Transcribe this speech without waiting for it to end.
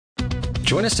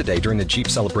Join us today during the Jeep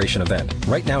Celebration event.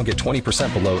 Right now, get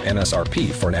 20% below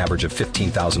MSRP for an average of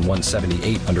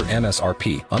 $15,178 under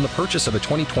MSRP on the purchase of a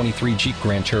 2023 Jeep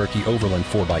Grand Cherokee Overland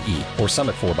 4xE or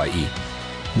Summit 4xE.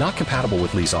 Not compatible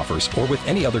with lease offers or with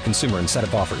any other consumer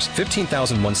incentive offers.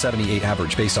 $15,178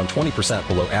 average based on 20%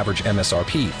 below average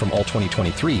MSRP from all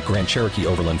 2023 Grand Cherokee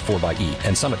Overland 4xE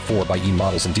and Summit 4xE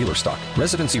models in dealer stock.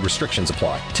 Residency restrictions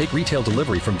apply. Take retail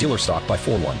delivery from dealer stock by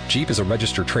 4/1. Jeep is a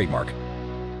registered trademark.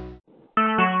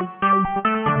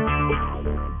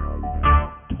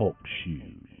 Talk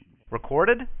shoes.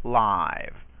 Recorded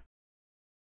live.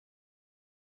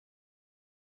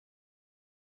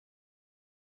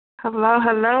 Hello,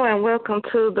 hello, and welcome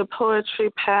to the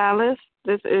Poetry Palace.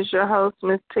 This is your host,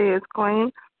 Miss Tiz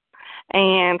Queen.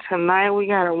 And tonight we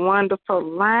got a wonderful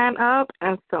lineup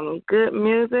and some good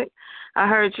music. I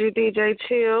heard you, DJ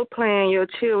Chill, playing your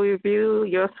Chill review,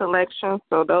 your selection,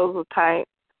 so those are tight.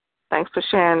 Thanks for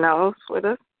sharing those with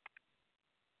us.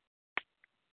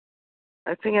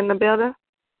 Is he in the building?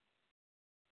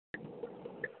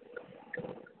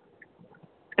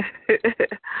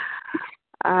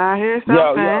 I hear something.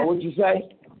 Yo, what'd you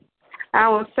say? I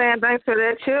was saying thanks for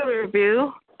that Chill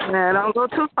review. Now, don't go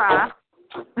too far.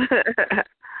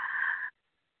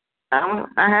 I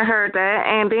had heard that.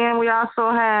 And then we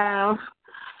also have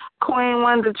Queen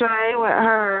Wonder Dre with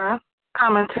her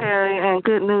commentary and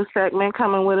good news segment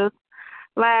coming with us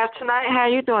live tonight. How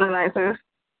you doing tonight, sis?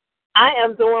 I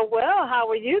am doing well. How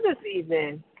are you this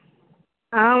evening?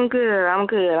 I'm good.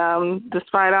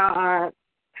 Despite all odds,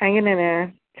 hanging in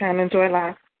there, trying to enjoy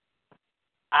life.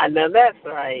 I know that's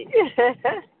right. Yes,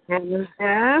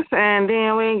 and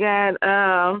then we got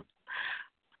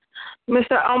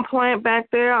Mr. On Point back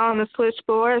there on the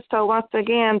switchboard. So once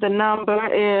again, the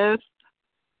number is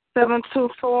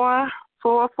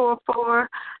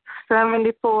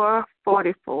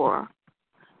 724-444-7444.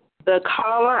 The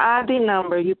caller ID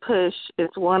number you push is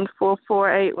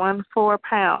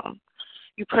 144814#.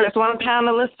 You press 1 pound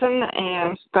to listen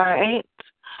and star 8.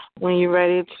 When you're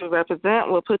ready to represent,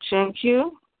 we'll put you in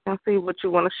queue and see what you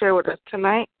want to share with us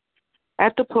tonight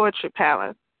at the Poetry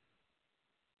Palace.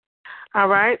 All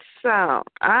right, so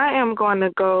I am going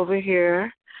to go over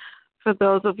here. For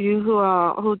those of you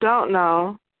who don't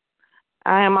know,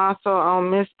 I am also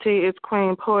on Miss T is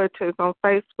Queen Poetess on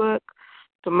Facebook,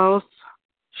 the most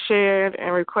shared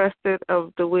and requested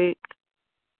of the week.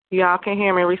 Y'all can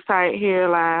hear me recite here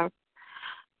live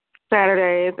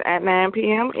Saturdays at 9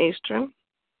 p.m. Eastern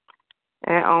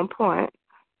at On Point.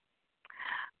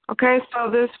 Okay, so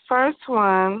this first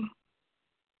one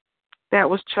that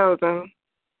was chosen,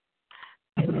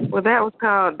 well, that was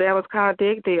called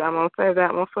Dig Deep. I'm going to save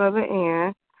that one for the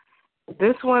end.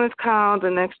 This one is called The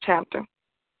Next Chapter.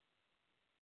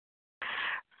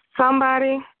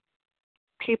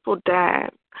 People died.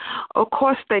 Of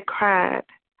course they cried.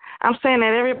 I'm saying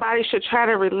that everybody should try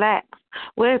to relax.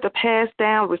 Where's the passed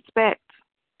down respect?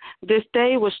 This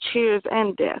day was cheers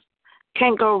and death.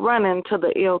 Can't go running to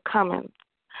the ill coming.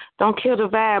 Don't kill the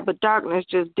vibe, but darkness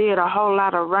just did a whole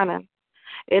lot of running.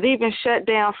 It even shut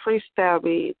down freestyle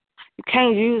beats. You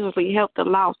can't usually help the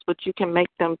lost, but you can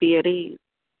make them be at ease.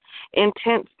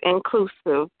 Intense,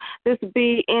 inclusive. This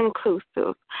be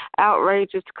inclusive.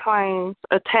 Outrageous claims,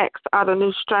 attacks are the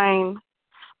new strain.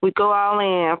 We go all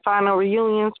in. Final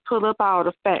reunions pull up all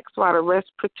the facts while the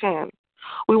rest pretend.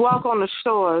 We walk on the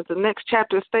shores. The next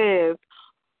chapter says,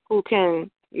 who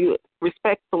can you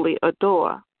respectfully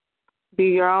adore? Be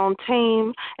your own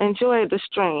team. Enjoy the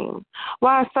stream.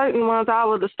 Why certain ones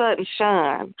all of a sudden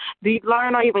shun? Do you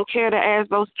learn or even care to ask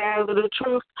those guys of the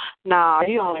truth? Nah,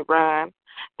 you only run.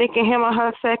 Thinking him or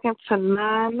her second to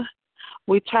none.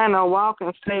 We trying to walk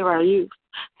and save our youth.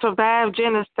 Survive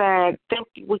genocide. Think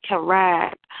we can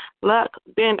ride. Luck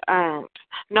been earned.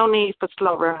 No need for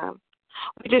slow run.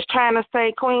 We're just trying to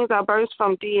say queens are births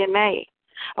from DNA.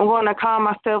 I'm going to call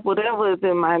myself whatever is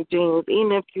in my genes,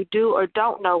 even if you do or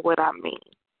don't know what I mean.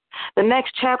 The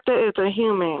next chapter is a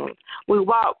human. We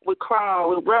walk, we crawl,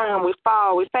 we run, we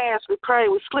fall, we fast, we pray,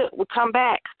 we slip, we come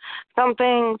back. Some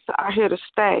things are here to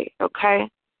stay, okay?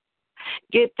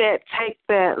 Get that, take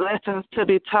that, lessons to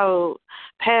be told.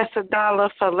 Pass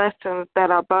 $1 for lessons that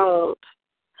are bold.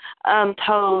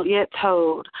 Untold yet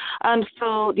told.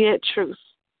 Unfold yet truth.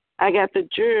 I got the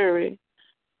jury.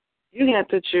 You got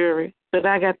the jury, but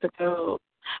I got the gold.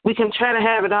 We can try to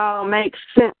have it all make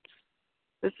sense.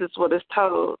 This is what is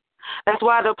told. That's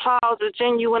why the applause is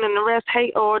genuine and the rest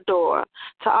hate or adore.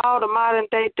 To all the modern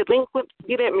day delinquents,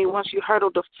 get at me once you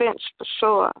hurdle the fence for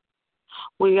sure.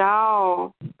 We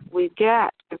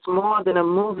got is more than a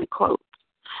movie quote.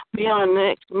 Be on the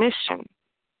next mission,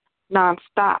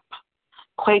 nonstop.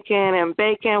 quaking and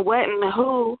baking, what and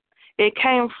who it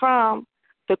came from,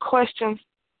 the questions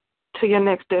to your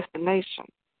next destination.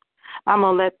 I'm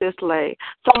going to let this lay.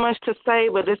 So much to say,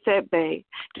 but it's at bay.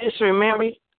 Just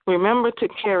remember to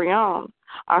carry on.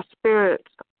 Our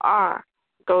spirits are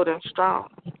golden strong.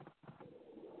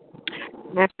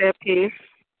 That's that piece.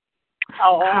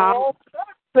 Oh,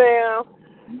 Sam.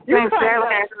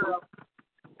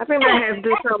 I think that has to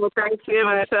do something with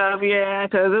Thanksgiving stuff, yeah,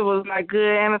 because it was like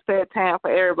good and a sad time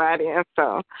for everybody, and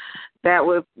so that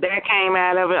came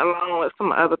out of it along with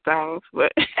some other things.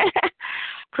 But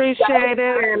appreciate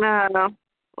it,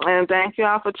 and thank you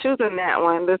all for choosing that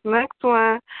one. This next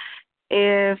one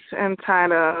is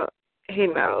entitled "He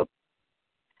Knows,"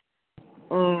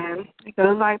 and it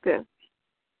goes like this: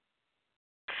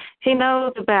 He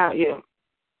knows about you.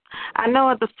 I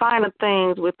know the finer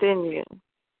things within you.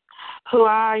 Who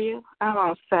are you? I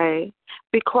won't say.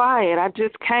 Be quiet. I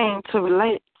just came to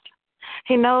relate.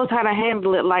 He knows how to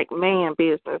handle it like man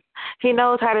business. He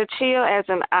knows how to chill as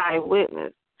an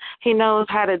eyewitness. He knows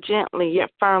how to gently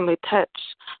yet firmly touch.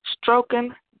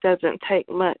 Stroking doesn't take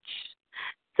much.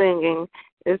 Singing,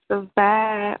 it's a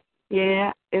vibe.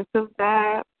 Yeah, it's a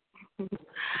vibe.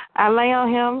 I lay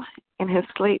on him in his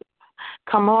sleep.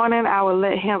 Come morning, I will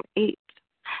let him eat.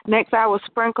 Next, I will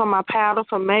sprinkle my powder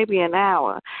for maybe an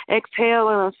hour. Exhale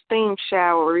in a steam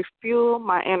shower. Refuel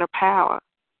my inner power.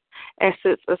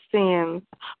 Essence ascends.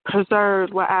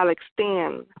 Preserved where I'll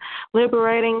extend.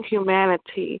 Liberating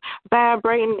humanity.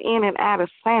 Vibrating in and out of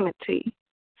sanity.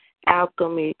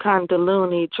 Alchemy,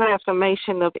 kundalini,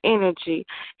 transformation of energy.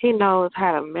 He knows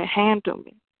how to handle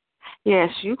me. Yes,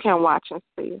 you can watch and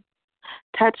see.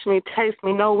 Touch me, taste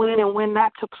me, know when and when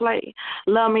not to play.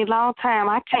 Love me long time,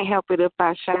 I can't help it if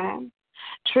I shine.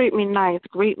 Treat me nice,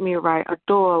 greet me right,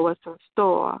 adore what's in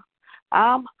store.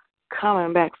 I'm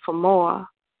coming back for more.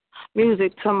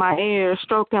 Music to my ears,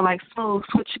 stroking like smooth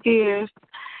switch gears.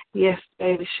 Yes,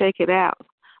 baby, shake it out.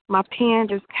 My pen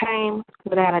just came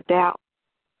without a doubt.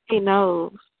 He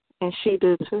knows, and she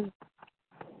do too.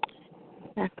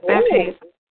 That's that piece.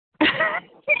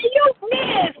 You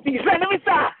nasty. So let me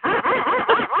stop.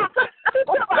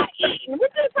 What about eating? We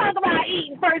just talk about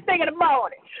eating first thing in the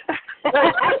morning.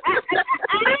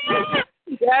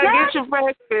 Get your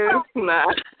breakfast.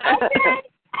 Nah.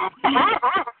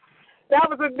 That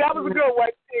was a good one.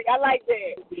 I like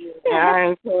that. Yeah, I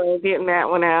enjoyed getting that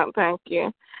one out. Thank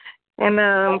you. And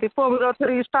before we go to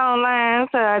these phone lines,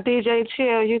 DJ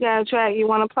Chill, you got a track you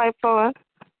want to play for us?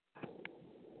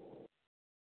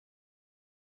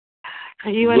 Are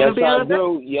you in the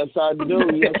building? Yes, I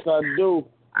do.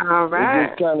 All right. It's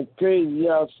just kind of crazy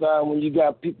outside when you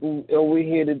got people over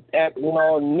here that acting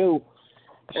all new.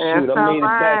 Shoot, I made it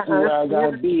back to where I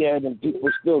got to be at, and people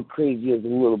still crazy as a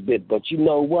little bit. But you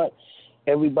know what?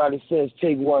 Everybody says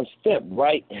take one step,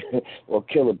 right? Or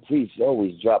Killer Priest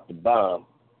always drop the bomb.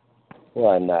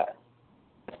 Why not?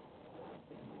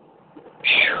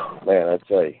 Whew, man, I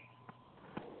tell you.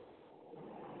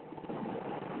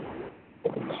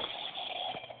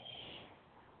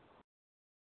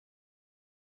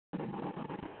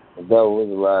 That was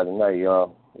a lot tonight,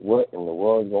 y'all. What in the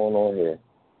world is going on here?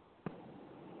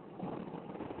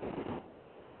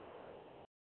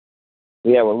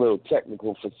 We have a little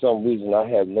technical for some reason. I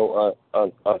have no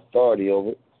authority over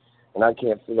it, and I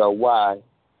can't figure out why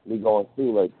we're going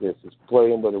through like this. It's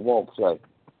playing, but it won't play.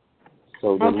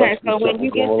 So okay, so when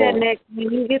you get that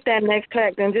next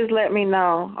track, then just let me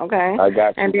know, okay? I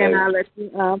got you. And then I'll let you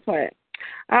play it.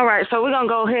 All right, so we're gonna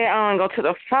go ahead and go to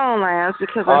the phone lines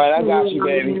because all right, I got you,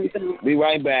 baby. Be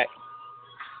right back.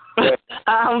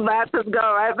 I'm about to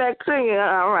go right back to you.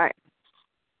 All right.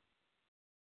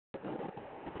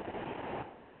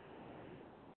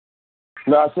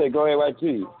 No, I said go ahead right to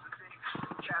you.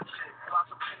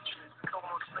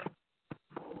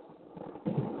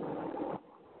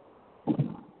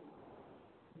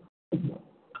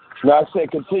 No, I said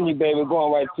continue, baby.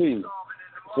 Going right to you.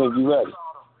 So if you're ready.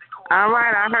 All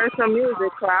right, I heard some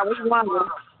music, so I was wondering.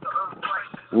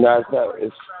 No, it's not.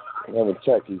 It's another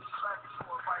turkey.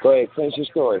 Go ahead, finish your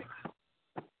story.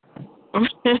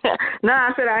 No,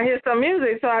 I said I hear some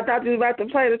music, so I thought you was about to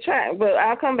play the track, but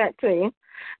I'll come back to you.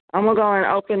 I'm going to go and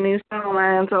open these phone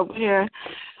lines over here.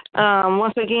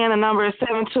 Once again, the number is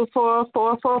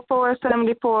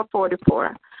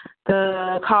 724-444-7444.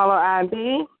 The caller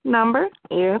ID number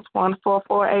is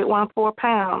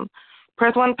 144814#.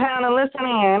 Press 1 pound to listen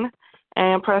in,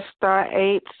 and press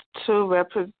 *8 to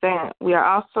represent. We are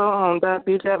also on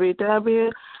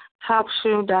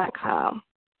www.hopshoe.com.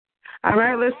 All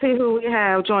right, let's see who we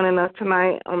have joining us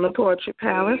tonight on the Poetry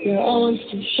Palace. We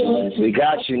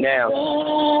got you now.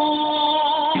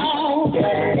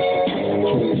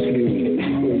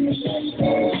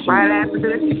 Right after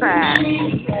this track. And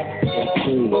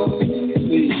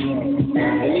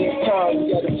each time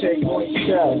you gotta take one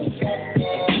step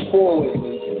forward.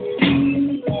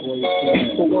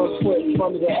 For one foot in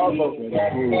front of the other.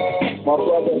 My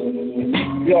brother,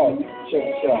 yo, check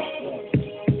this out.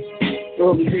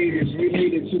 Early leaders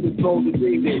related to the throne of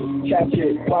David,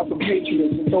 captured by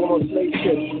compatriots and thrown on slave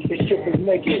ships. They strip us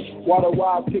naked, water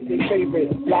wild pick their favorite,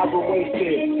 lives were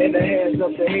wasted in the hands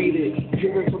of the hated,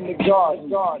 driven from the guards.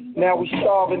 Now we're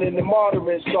starving in the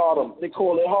martyrs Sodom. They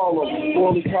call it Harlem.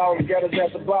 Worldly powers got us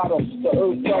at the bottom. The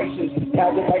earth crisis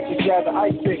has the right to gather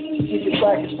Isaac. We can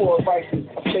practice for vices.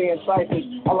 I stay in Cyprus.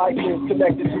 I like this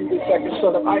connected to the second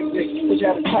son of Isaac, which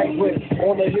had a tight whip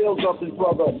on the heels of his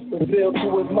brother, revealed to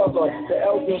his mother. The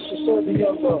elders should serve the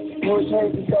younger. Words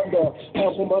heard the thunder.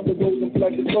 Help from under those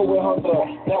inflected so with hunger.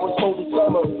 Now it's cold as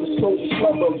summer. The soldier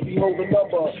slumbers. Behold the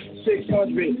number 600,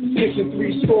 6 and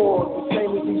 3 scores. The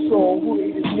same as we saw. Who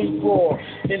ate his meat raw?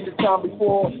 In the time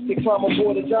before, they climb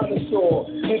aboard a dinosaur.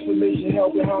 Information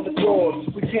held behind the doors.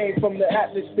 We came from the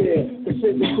atmosphere. The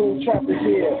physical trap is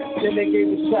here. Then they gave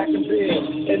us track and beer.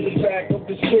 In the back of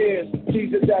the stairs.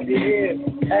 These are that you hear.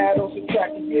 Add or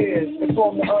subtract the years. And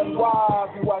from the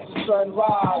unwise, we watch the sun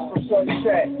rise from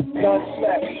sunset. None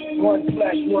slept, one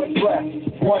flesh, one breath,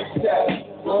 one step,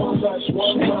 one touch,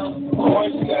 one breath,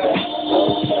 one step,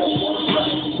 one touch, one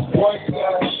breath, one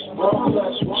step, one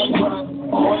flesh, one breath,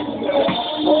 one step,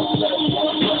 one touch, one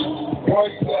breath, one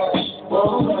step,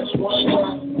 one touch, one breath, one step, one touch, one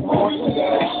breath, one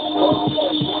step, one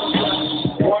touch, one breath,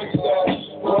 one step,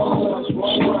 one touch,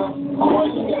 one breath.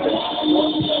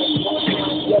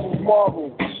 Devil's marvel.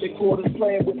 They caught us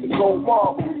playing with the gold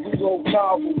marble. We wrote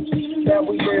novels. Now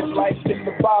we live life in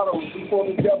the bottle. Before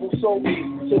the devil sold me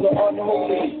to the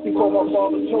unholy. Before my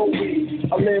father told me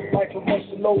I live life a much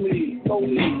slowly.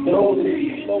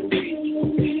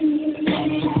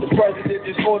 The president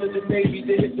just ordered the Navy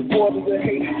to hit the borders of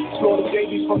Haiti. Slaughter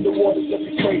babies from the waters of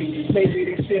the crazy. Maybe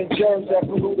they send germs that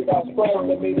polluted our sperm.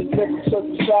 That made us live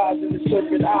circumcised in the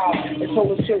serpent eye. And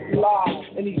told us certain lies.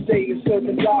 And each day is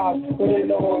certain lies. But they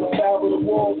know all the battle, the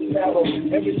walls are narrow.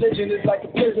 And religion is like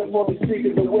a prison for the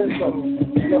seekers of wisdom.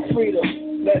 Now freedom.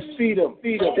 Let's feed them.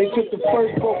 They took the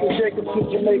first boat of Jacob to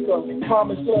Jamaica.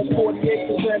 Promised us 40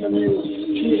 acres and a mule.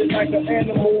 Treated like an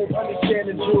animal,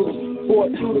 understanding Jews.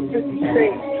 Brought 2 to 50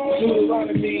 states.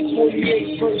 Deuteronomy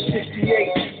 48, verse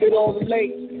 68. It all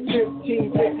relates.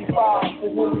 1555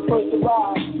 is when we first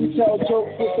arrived. We tell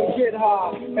jokes with some get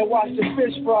high and watch the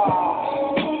fish fry.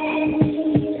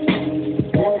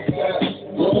 One step,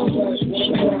 one touch,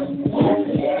 one breath. One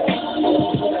step,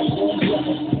 one touch, one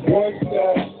breath. One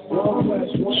step, one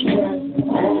touch, one breath.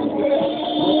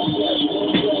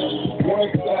 One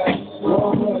step,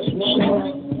 one touch, one breath. One step, one touch, one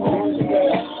breath. One step,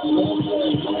 one touch,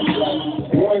 one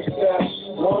breath. One step,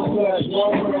 one touch,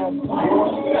 one breath. One step, one touch,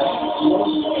 one breath.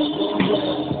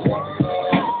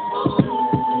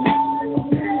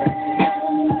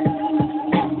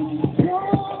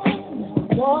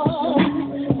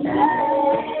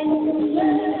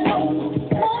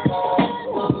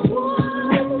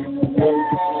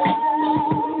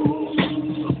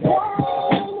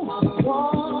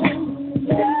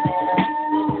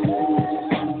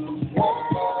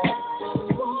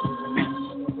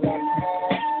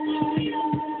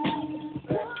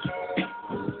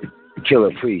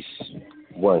 Killer Priest,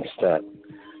 One Step,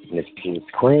 Miss King's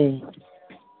Queen.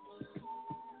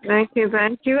 Thank you.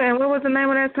 And what was the name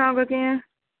of that song again?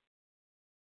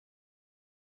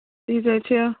 DJ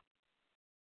Chill?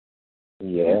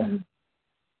 Yeah.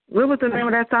 What was the name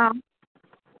of that song?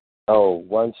 Oh,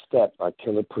 One Step by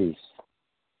Killer Priest.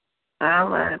 All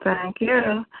right, thank you.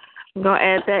 I'm going to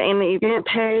add that in the event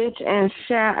page and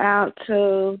shout out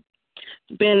to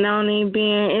Benoni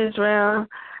Ben Israel.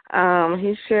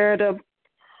 He shared a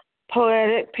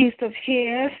poetic piece of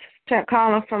his,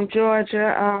 calling from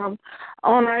Georgia,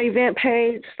 on our event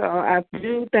page. So I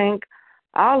do thank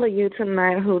all of you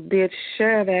tonight who did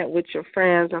share that with your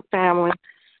friends and family,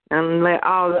 and let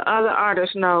all the other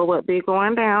artists know what be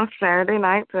going down Saturday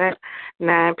nights at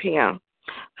 9 p.m.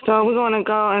 So we're going to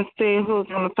go and see who's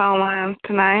on the phone line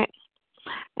tonight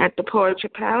at the Poetry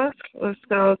Palace. Let's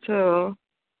go to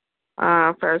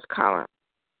first caller.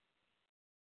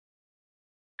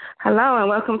 Hello and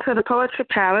welcome to the Poetry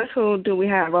Palace. Who do we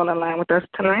have on the line with us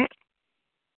tonight?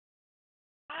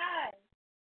 Hi.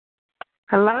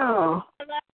 Hello.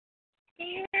 Hello. Can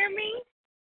you hear me?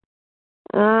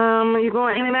 You're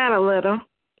going in and out a little.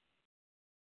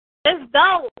 It's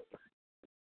dope.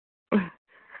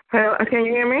 Hello, can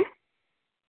you hear me?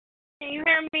 Can you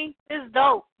hear me? It's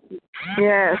dope.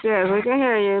 Yes, we can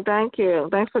hear you. Thank you.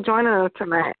 Thanks for joining us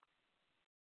tonight.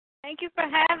 Thank you for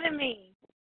having me.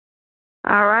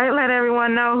 All right, let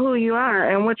everyone know who you are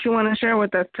and what you want to share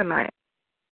with us tonight.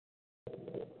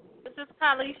 This is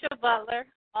Kalisha Butler,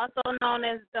 also known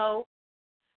as Dope,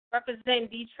 representing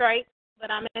Detroit,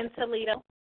 but I'm in Toledo.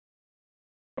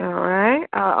 All right,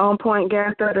 our on point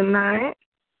guest of the night.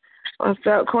 What's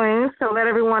up, Queen? So let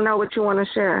everyone know what you want to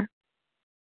share.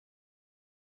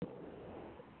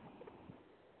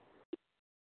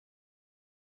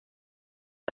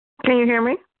 Can you hear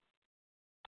me?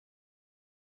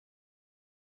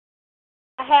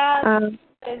 I have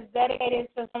is dedicated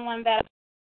to someone that,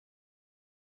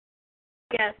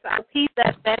 yes, a piece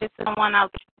that's dedicated to someone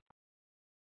else.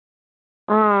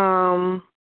 I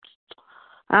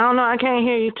don't know. I can't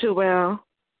hear you too well.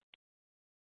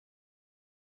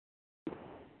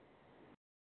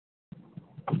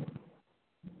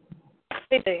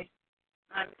 Try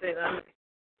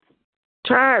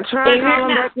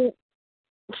calling back in.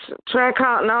 Try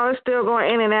call. No, it's still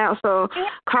going in and out. So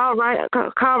call right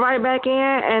back in,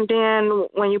 and then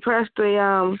when you press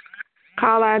the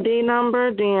call ID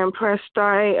number, then press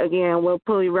 *8 again. We'll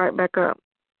pull you right back up.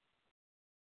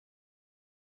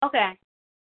 Okay.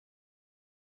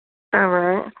 All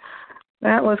right.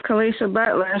 That was Kalisha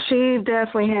Butler. She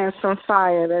definitely has some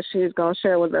fire that she's going to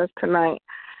share with us tonight.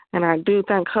 And I do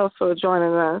thank her for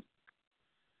joining us.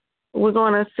 We're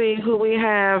going to see who we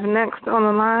have next on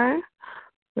the line.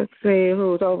 Let's see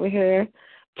who's over here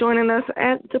joining us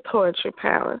at the Poetry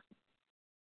Palace.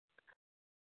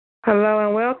 Hello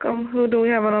and welcome. Who do we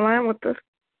have on the line with us?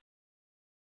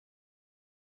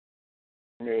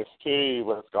 Miss T,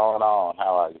 what's going on?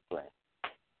 How are you playing?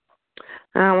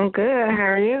 I'm good. How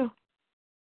are you?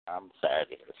 I'm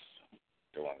fabulous.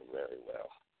 Doing very well.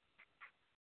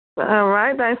 All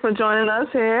right. Thanks for joining us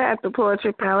here at the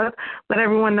Poetry Palace. Let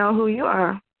everyone know who you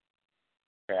are.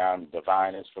 Okay, I'm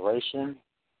Divine Inspiration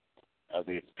of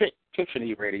the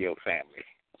Epiphany Radio family.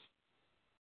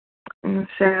 And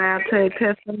shout out to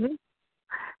Epiphany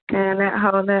and that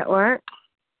whole network.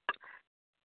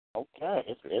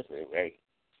 Okay. Hey,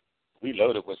 we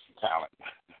loaded with some talent.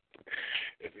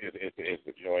 It's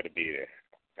a joy to be there.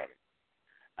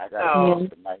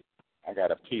 I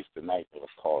got a piece tonight that was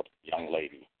called Young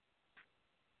Lady.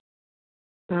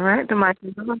 All right, the mic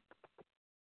is on.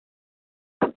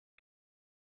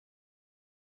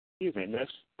 Excuse me, miss.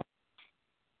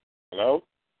 Hello?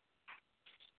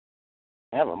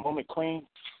 Have a moment, Queen?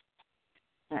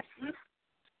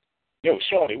 Yo,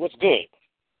 Shorty, what's good?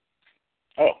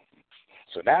 Oh,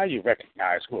 so now you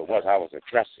recognize who it was I was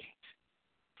addressing.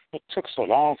 It took so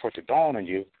long for it to dawn on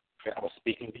you that I was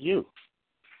speaking to you.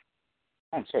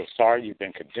 I'm so sorry you've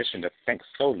been conditioned to think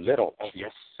so little of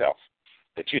yourself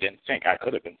that you didn't think I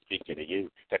could have been speaking to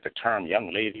you, that the term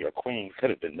young lady or queen could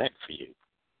have been meant for you,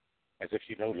 as if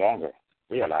you no longer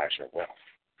realize your wealth.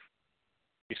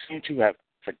 You seem to have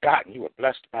forgotten you were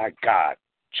blessed by God,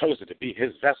 chosen to be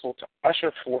his vessel to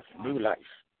usher forth new life.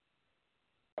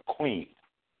 A queen,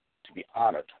 to be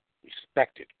honored,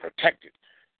 respected, protected,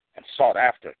 and sought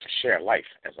after to share life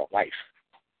as a wife.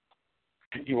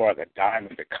 You are the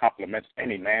diamond that complements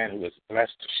any man who is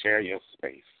blessed to share your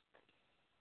space.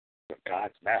 You're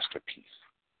God's masterpiece,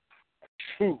 a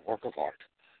true work of art,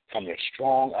 from your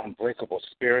strong, unbreakable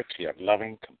spirit to your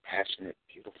loving, compassionate,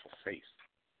 beautiful face.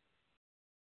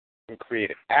 You're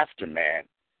created after man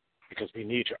because we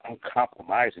need your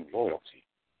uncompromising loyalty,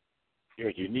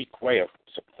 your unique way of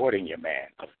supporting your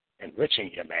man, of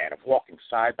enriching your man, of walking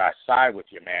side by side with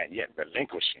your man, yet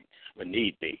relinquishing when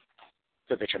need be,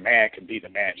 so that your man can be the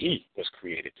man he was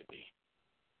created to be.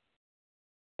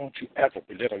 Don't you ever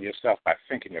belittle yourself by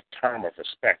thinking a term of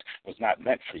respect was not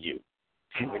meant for you.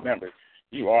 Remember,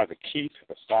 you are the key to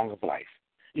the song of life.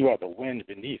 You are the wind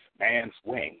beneath man's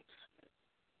wings.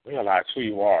 Realize who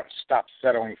you are. Stop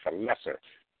settling for lesser.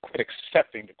 Quit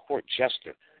accepting the court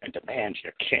jester and demand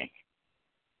your king.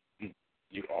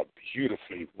 You are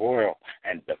beautifully royal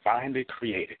and divinely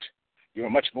created. You are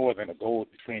much more than a gold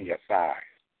between your thighs.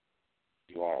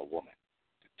 You are a woman,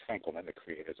 the twinkle in the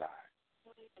Creator's eye.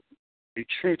 Be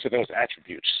true to those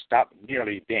attributes. Stop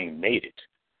merely being mated.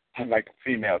 Unlike a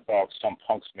female dog some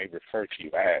punks may refer to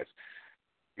you as.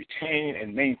 Retain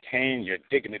and maintain your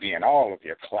dignity in all of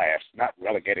your class, not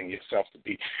relegating yourself to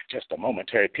be just a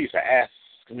momentary piece of ass.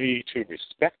 Me to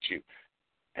respect you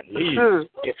and leave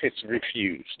if it's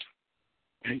refused.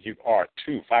 You are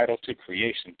too vital to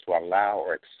creation to allow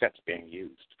or accept being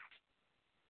used.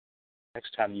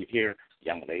 Next time you hear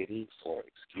young lady or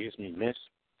excuse me, miss,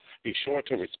 be sure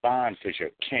to respond because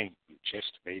your king you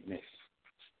just may miss.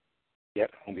 Yet,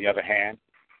 on the other hand,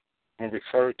 when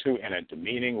referred to in a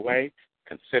demeaning way,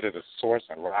 consider the source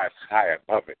and rise high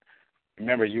above it.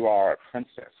 Remember, you are a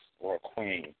princess, or a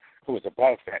queen who is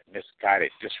above that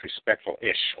misguided, disrespectful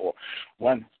ish, or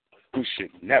one who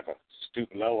should never stoop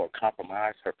low or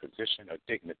compromise her position or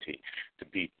dignity to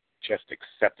be just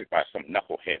accepted by some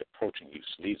knucklehead approaching you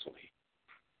sleazily.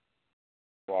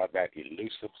 You are that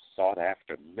elusive,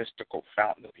 sought-after, mystical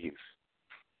fountain of youth.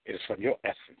 It is from your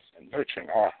essence and nurturing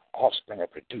our offspring are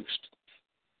produced.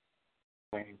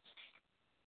 Queens,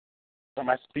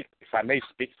 if I may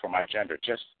speak for my gender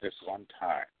just this one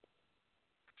time,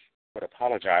 I would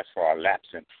apologize for our lapse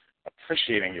in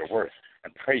appreciating your worth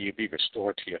and pray you be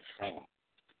restored to your throne.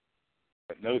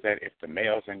 But know that if the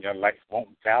males in your life won't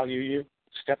value you,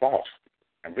 step off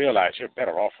and realize you're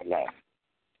better off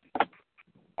alone.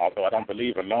 Although I don't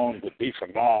believe alone would be for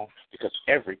long, because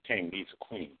every king needs a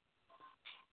queen.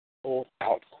 Full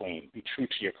out queen, be true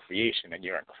to your creation and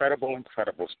your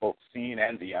incredibles, both seen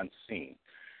and the unseen.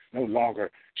 No longer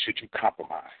should you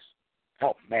compromise.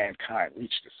 Help mankind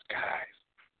reach the skies.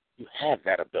 You have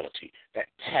that ability, that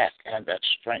task, and that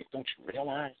strength. Don't you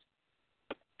realize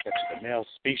that to the male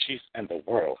species and the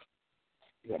world,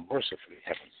 you are mercifully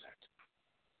heaven sent.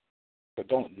 So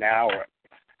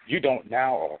you don't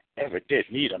now or ever did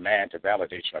need a man to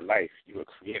validate your life. You were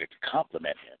created to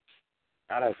complement him,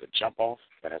 not as a jump-off,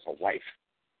 but as a wife,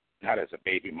 not as a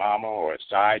baby mama or a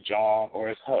side John or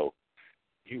his hoe.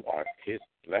 You are his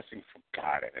blessing from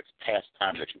God, and it's past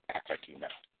time that you act like you know.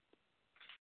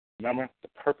 Remember the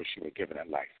purpose you were given in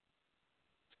life,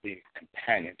 to be a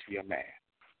companion to your man.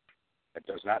 That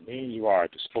does not mean you are a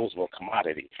disposable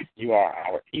commodity. You are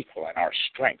our equal and our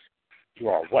strength. You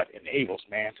are what enables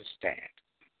man to stand.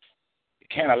 You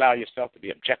can't allow yourself to be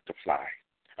objectified.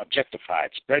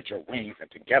 Spread your wings,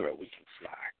 and together we can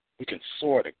fly. We can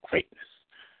soar to greatness,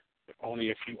 but only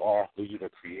if you are who you were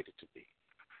created to be.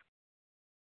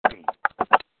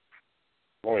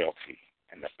 Loyalty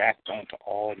and the backbone to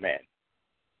all men.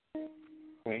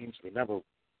 Queens, remember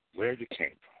where you came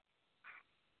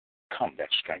from. Come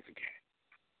that strength again.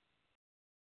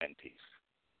 And peace.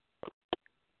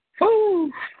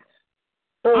 Ooh.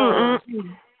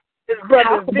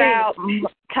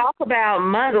 Talk about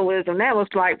motherwism. That was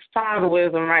like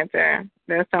fatherwism right there.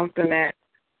 That's something that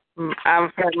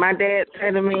I've heard my dad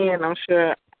say to me, and I'm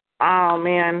sure all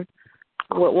men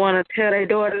would want to tell their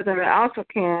daughters, and they also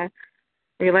can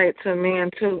relate to men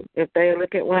too. If they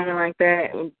look at women like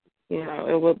that, you know,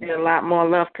 it would be a lot more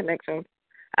love connections.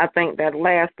 I think that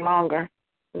lasts longer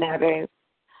nowadays.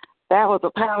 That was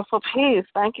a powerful piece.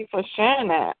 Thank you for sharing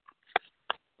that.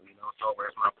 You know, it's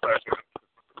always my pleasure.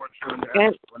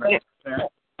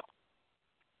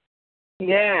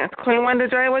 Yeah, Queen Wonder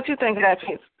Dre, what you think of that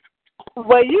piece?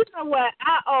 Well, you know what?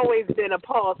 I always been a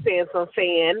Paul Sansom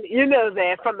fan. You know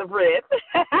that from the rip.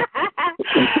 And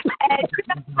you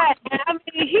know what? I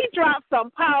mean, he dropped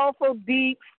some powerful,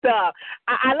 deep stuff.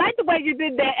 I like the way you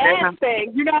did that ass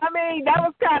thing. You know what I mean? That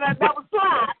was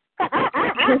fly.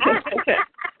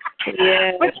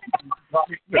 Yeah. But,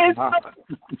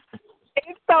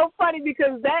 it's so funny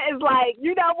because that is like,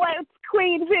 you know what,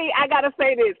 Queen P, I got to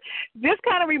say this. This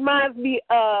kind of reminds me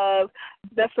of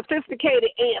the Sophisticated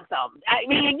Anthem. I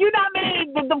mean, you know what I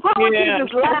mean? The poetry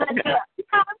just lined up. You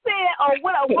know what I'm saying? Or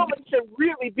what a woman should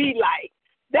really be like.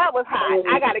 That was hot.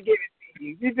 I got to give it to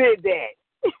you. You did that.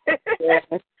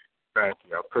 Thank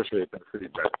you. I appreciate that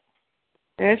feedback.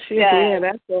 Yes, you did.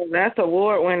 That's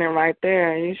award winning right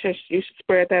there. You should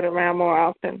spread that around more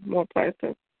often, more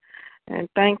places. And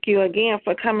thank you again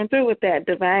for coming through with that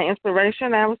divine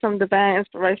inspiration. That was some divine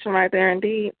inspiration right there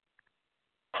indeed.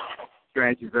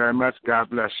 Thank you very much. God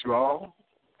bless you all.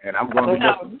 And I'm going to be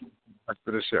listening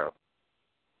to the show.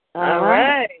 All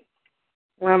right.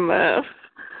 One love.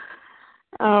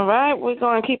 All right. We're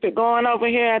going to keep it going over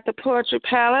here at the Poetry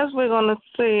Palace. We're going to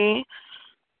see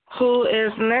who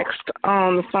is next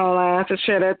on the phone line to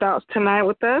share their thoughts tonight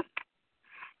with us.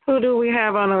 Who do we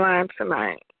have on the line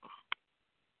tonight?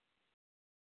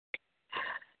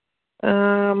 To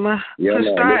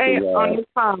start on your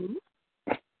phone.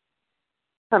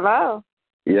 Hello.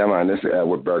 Yeah, man, this is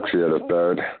Edward Berkshire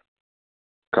III.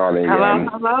 Calling again.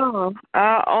 Hello.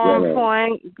 On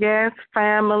point, guest,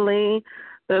 family,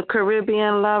 the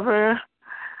Caribbean lover,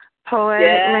 poetic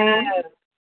man.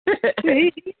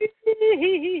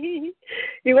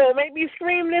 You gonna make me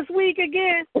scream this week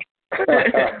again?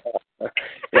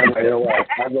 You know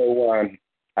what?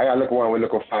 I got to look one with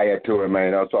look fire to it,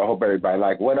 man. So I hope everybody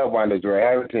like. What up, Wanda Dre?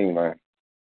 How everything, man?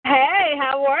 Hey,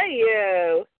 how are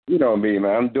you? You know me,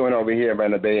 man. I'm doing over here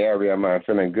in the Bay Area, man.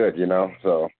 Feeling good, you know.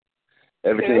 So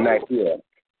everything nice here.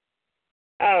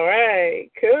 All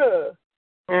right, cool.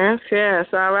 Yes.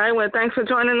 All right. Well, thanks for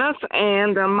joining us,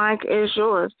 and the mic is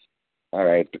yours. All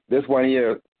right. This one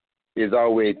here is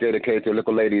always dedicated to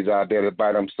little ladies out there that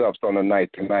by themselves on the night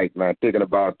tonight, man, thinking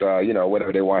about,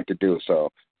 whatever they want to do.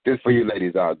 So this for you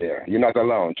ladies out there. You're not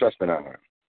alone. Trust me now.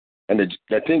 And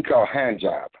the thing called hand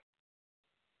job.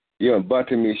 You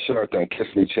unbutton me shirt and kiss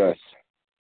me chest.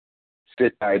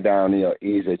 Sit I down in your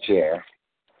easy chair.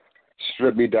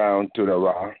 Strip me down to the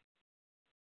raw.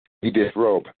 You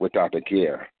disrobe without a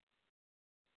care.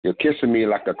 You're kissing me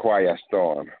like a quiet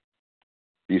storm.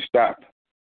 You stop,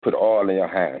 put oil in your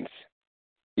hands.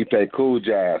 You play cool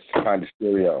jazz on the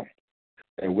stereo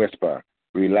and whisper,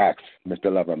 relax, Mr.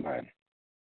 Loverman.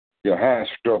 Your hand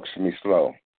strokes me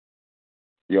slow.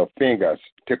 Your fingers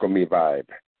tickle me vibe.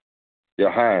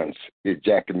 Your hands is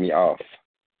jacking me off.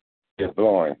 You're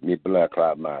blowing me blood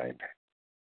clot mind.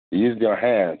 You use your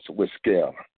hands with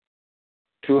skill.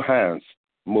 Two hands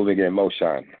moving in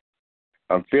motion.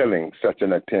 I'm feeling such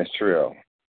an intense thrill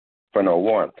from the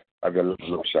warmth of your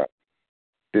lotion.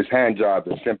 This hand job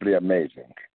is simply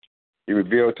amazing. You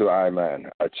reveal to I man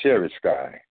a cheery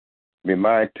sky. My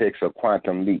mind takes a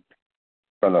quantum leap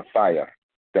from the fire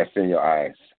that's in your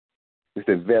eyes. This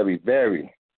is very,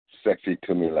 very sexy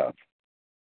to me, love.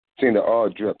 Seeing the oil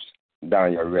drips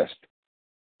down your wrist.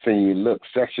 Seeing you look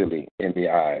sexually in the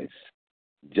eyes.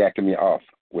 Jacking me off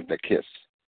with a kiss.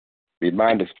 My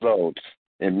mind explodes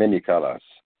in many colors.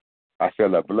 I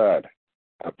feel a blood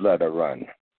run.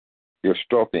 You're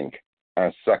stroking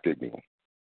and sucking me,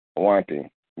 wanting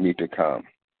me to come.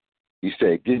 You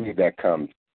say, give me that come,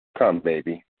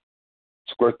 baby.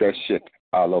 Squirt that shit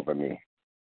all over me.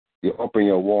 You open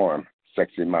your warm,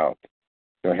 sexy mouth.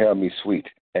 You inhale me sweet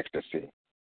ecstasy.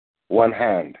 One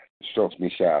hand strokes me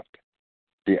shaft.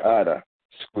 The other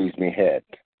squeeze me head.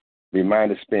 My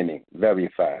mind is spinning very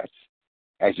fast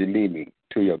as you lead me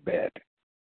to your bed.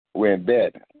 We're in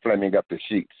bed, flaming up the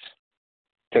sheets.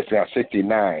 Testing out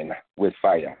 69 with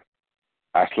fire.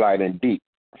 I slide in deep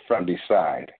from the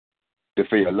side to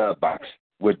fill your love box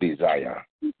with desire.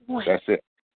 That's it.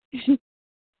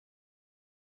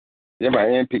 You're my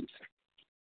end piece.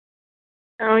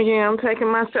 Oh, yeah, I'm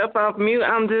taking myself off mute.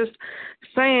 I'm just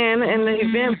saying in the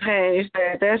event page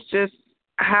that's just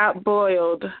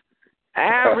hot-boiled.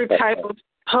 Every type of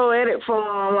poetic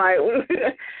form, like,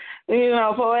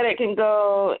 poetic can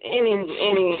go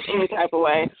any type of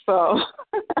way. So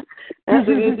that's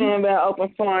what you're saying about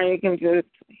open forum. You can just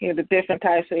hear the different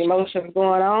types of emotions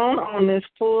going on this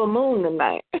full moon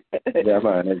tonight. Yeah,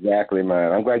 man, exactly,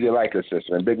 man. I'm glad you like it,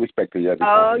 sister, and big respect to you.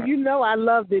 Oh, you know I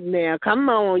loved it now. Come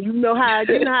on, you know how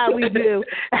we do.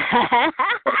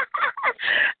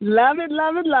 Love it,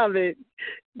 love it, love it.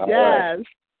 All yes.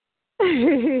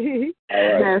 Right.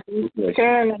 All right. Yes.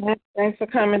 Karen, thanks for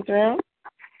coming through.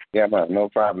 Yeah, man, no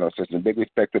problem, sister. Big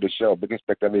respect to the show. Big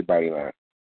respect to everybody, man.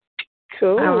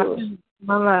 Cool.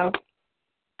 My love.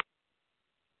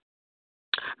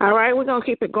 All right, we're going to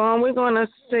keep it going. We're going to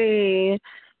see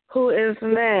who is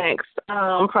next.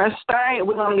 Press start.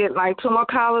 We're going to get like 2 more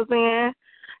callers in,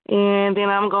 and then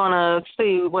I'm going to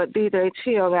see what DJ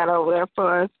Chill got over there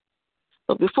for us.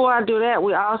 But before I do that,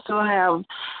 we also have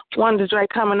Wonder Dre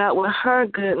coming up with her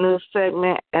good news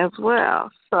segment as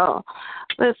well. So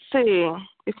let's see,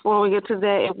 before we get to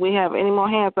that, if we have any more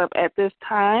hands up at this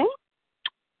time.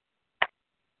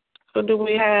 Who do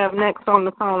we have next on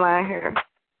the phone line here?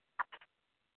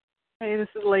 Hey, this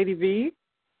is Lady V.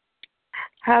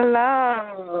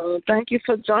 Hello. Thank you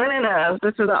for joining us.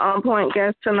 This is an on-point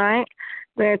guest tonight.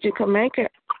 Glad you could make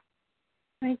it.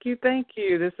 Thank you, thank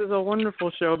you. This is a wonderful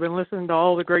show. I've been listening to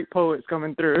all the great poets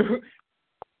coming through.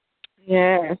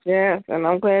 Yes, and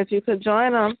I'm glad you could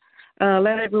join them.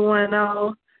 Let everyone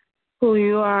know who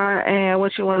you are and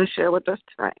what you want to share with us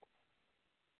tonight.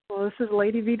 Well, this is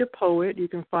Lady V the Poet. You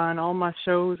can find all my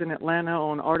shows in Atlanta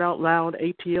on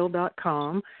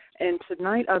artoutloudatl.com. And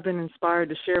tonight I've been inspired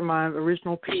to share my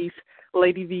original piece,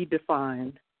 Lady V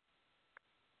Defined.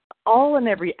 All and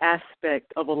every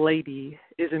aspect of a lady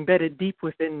is embedded deep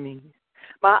within me.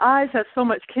 My eyes have so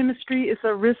much chemistry, it's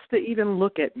a risk to even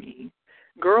look at me.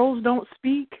 Girls don't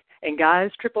speak, and guys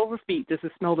trip over feet just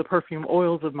to smell the perfume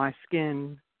oils of my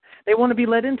skin. They want to be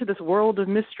led into this world of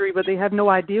mystery, but they have no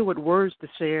idea what words to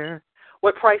share,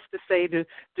 what price to say to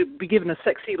be given a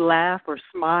sexy laugh or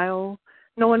smile,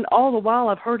 knowing all the while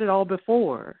I've heard it all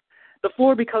before. The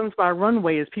floor becomes my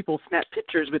runway as people snap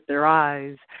pictures with their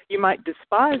eyes. You might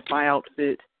despise my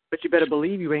outfit, but you better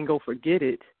believe you ain't gonna forget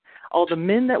it. All the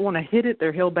men that want to hit it,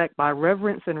 they're held back by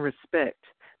reverence and respect.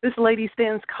 This lady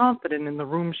stands confident in the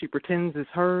room she pretends is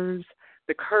hers.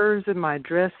 The curves in my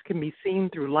dress can be seen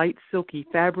through light, silky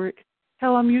fabric.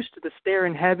 Hell, I'm used to the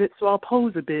staring habit, so I'll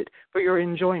pose a bit for your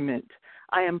enjoyment.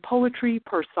 I am poetry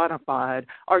personified,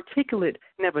 articulate,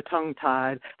 never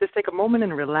tongue-tied. Let's take a moment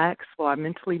and relax while I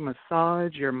mentally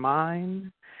massage your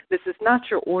mind. This is not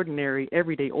your ordinary,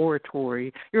 everyday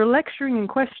oratory. You're lecturing and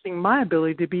questioning my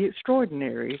ability to be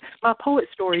extraordinary. My poet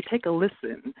story, take a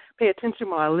listen. Pay attention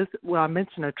while I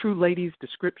mention a true lady's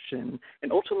description,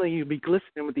 and ultimately you'll be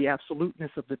glistening with the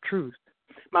absoluteness of the truth.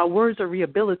 My words are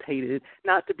rehabilitated,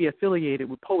 not to be affiliated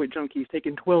with poet junkies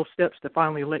taking 12 steps to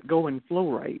finally let go and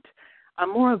flow right.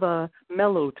 I'm more of a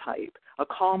mellow type, a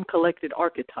calm, collected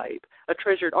archetype, a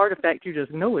treasured artifact you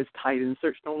just know is tight and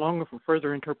search no longer for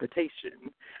further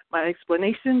interpretation. My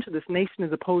explanation to this nation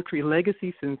is a poetry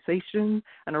legacy sensation,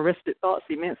 an arrested thought's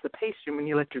emancipation when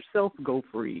you let yourself go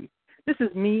free. This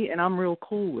is me, and I'm real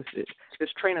cool with it.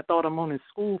 This train of thought I'm on is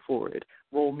school for it.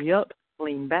 Roll me up,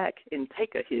 lean back, and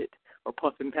take a hit, or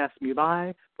puff and pass me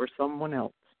by for someone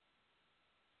else.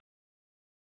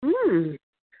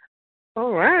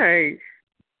 All right.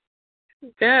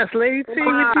 Yes, Lady T,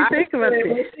 what you think about this?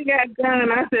 When she got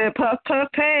done, I said, puff, puff,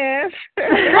 pass.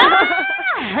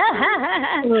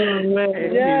 Oh,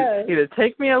 man. Yes. Either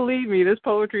take me or leave me. This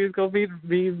poetry is going to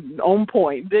be on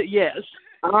point. Yes.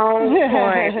 On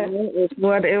point. It's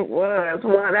what it was.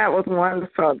 Well, that was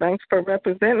wonderful. Thanks for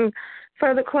representing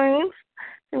for the Queens.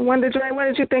 And Wonder Dre, what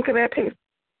did you think of that piece?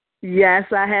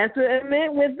 Yes, I have to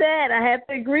admit with that. I have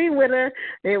to agree with her.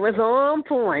 It was on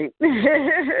point.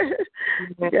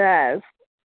 Yes.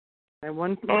 And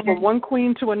from one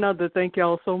queen to another, thank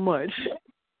y'all so much.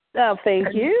 Oh,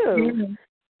 thank you.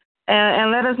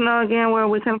 And let us know again where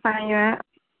we can find you at.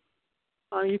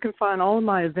 You can find all of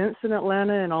my events in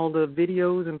Atlanta and all the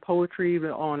videos and poetry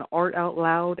on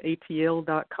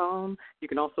artoutloudatl.com. You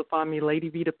can also find me Lady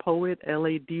V the Poet,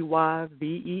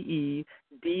 LadyVeeDaPoet.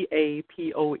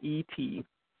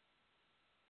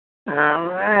 All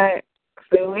right.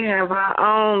 So we have our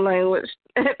own language,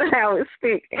 how we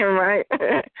speak, right?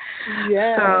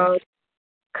 Yeah. So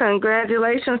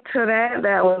congratulations to that.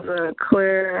 That was a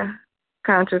clear,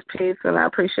 conscious piece, and I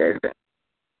appreciate it.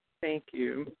 Thank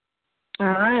you. All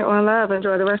right. Well, love.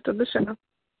 Enjoy the rest of the show.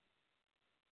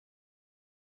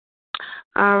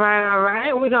 All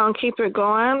right. We're going to keep it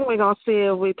going. We're going to see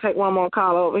if we take one more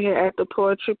call over here at the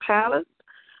Poetry Palace.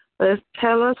 Let's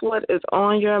tell us what is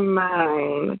on your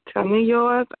mind. Tell me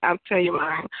yours. I'll tell you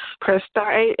mine. Press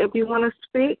 *8 if you want to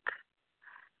speak.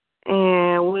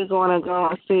 And we're going to go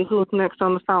and see who's next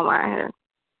on the phone right here.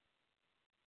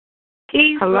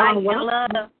 Peace, hello, light, and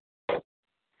love.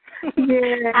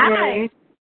 Yeah. Hi.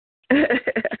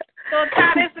 So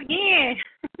try this again.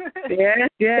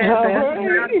 Yes.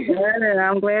 Right.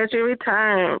 I'm glad you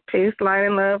returned. Peace, light,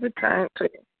 and love return to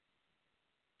you.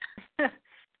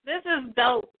 This is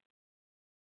dope.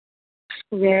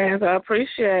 Yes, I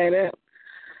appreciate it.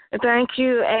 Thank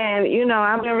you. And,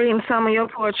 I've been reading some of your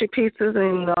poetry pieces,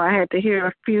 and, I had to hear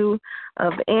a few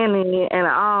of any and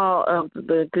all of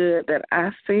the good that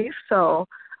I see. So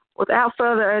without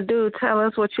further ado, tell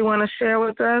us what you want to share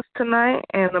with us tonight,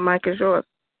 and the mic is yours.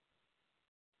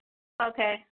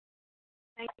 Okay.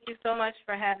 Thank you so much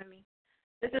for having me.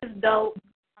 This is dope.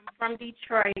 I'm from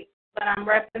Detroit, but I'm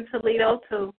repping Toledo,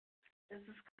 too. This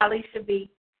is Kalisha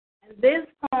B. And this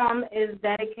poem is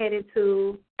dedicated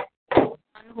to one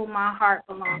who my heart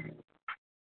belongs to.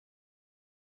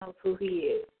 Knows who he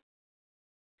is.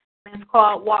 And it's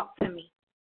called Walk to Me.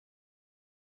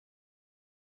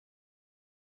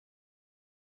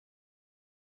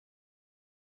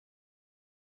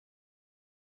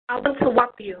 I want to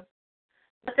walk to you.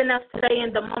 Nothing else to say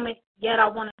in the moment, yet I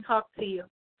want to talk to you.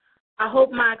 I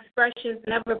hope my expressions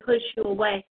never push you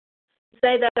away. You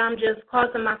say that I'm just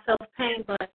causing myself pain,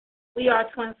 but we are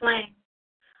twin flames.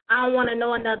 I don't want to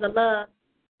know another love,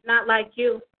 not like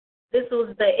you. This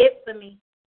was the it for me,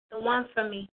 the one for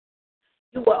me.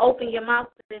 You will open your mouth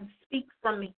and speak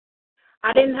from me.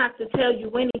 I didn't have to tell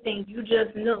you anything. You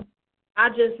just knew. I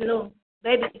just knew.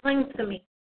 Baby, cling to me.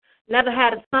 Never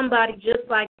had somebody just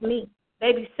like me.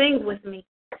 Baby, sing with me.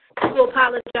 You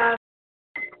apologize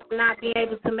for not being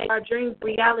able to make our dreams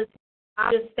reality.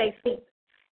 I'll just stay asleep.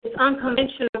 It's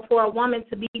unconventional for a woman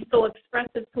to be so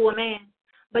expressive to a man,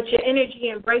 but your energy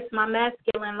embraced my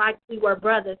masculine like we were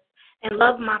brothers and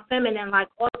loved my feminine like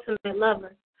ultimate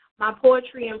lovers. My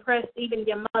poetry impressed even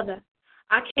your mother.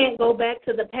 I can't go back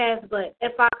to the past, but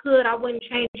if I could, I wouldn't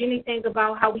change anything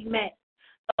about how we met.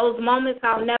 Those moments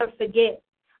I'll never forget.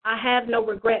 I have no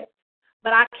regrets,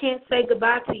 but I can't say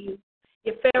goodbye to you.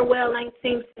 Your farewell ain't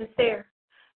seem sincere.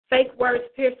 Fake words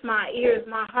pierced my ears.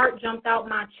 My heart jumped out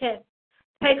my chest.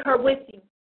 Take her with you.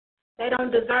 They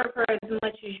don't deserve her as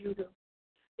much as you do.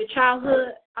 Your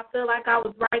childhood, I feel like I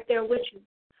was right there with you.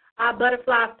 I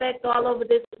butterfly effect all over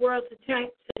this world to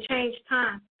change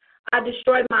time. I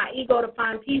destroyed my ego to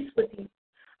find peace with you.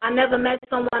 I never met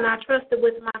someone I trusted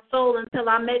with my soul until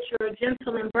I met your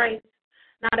gentle embrace.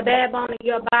 Not a bad bone in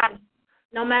your body.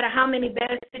 No matter how many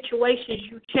bad situations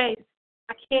you chase,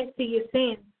 I can't see your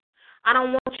sins. I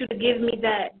don't want you to give me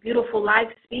that beautiful life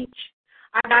speech.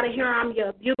 I gotta hear I'm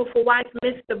your beautiful wife,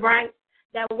 Mr. Bright.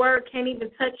 That word can't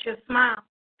even touch your smile.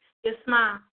 Your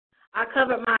smile. I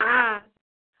covered my eyes.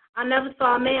 I never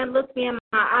saw a man look me in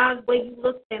my eyes the way you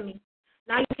looked at me.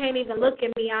 Now you can't even look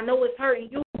at me. I know it's hurting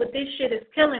you, but this shit is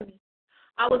killing me.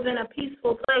 I was in a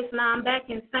peaceful place. Now I'm back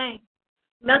insane.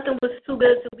 Nothing was too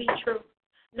good to be true.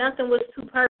 Nothing was too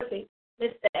perfect.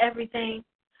 Mr. Everything.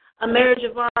 A marriage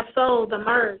of our souls, a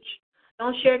merge.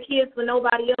 Don't share kids with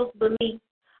nobody else but me.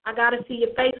 I got to see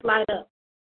your face light up.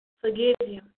 Forgive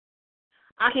you.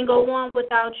 I can go on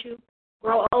without you,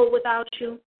 grow old without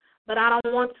you, but I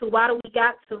don't want to. Why do we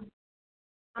got to?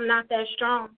 I'm not that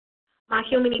strong. My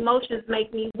human emotions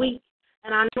make me weak,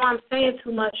 and I know I'm saying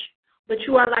too much, but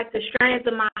you are like the strands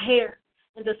of my hair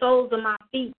and the soles of my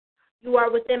feet. You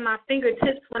are within my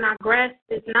fingertips when I grasp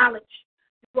this knowledge.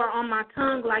 You are on my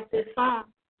tongue like this song.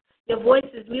 Your voice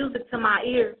is music to my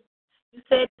ears. You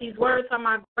said these words are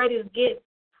my greatest gift.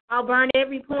 I'll burn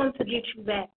every poem to get you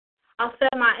back. I'll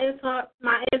set my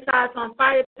insides on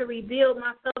fire to rebuild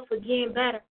myself again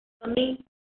better for me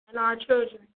and our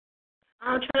children.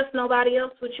 I don't trust nobody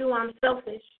else with you. I'm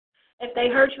selfish. If they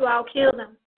hurt you, I'll kill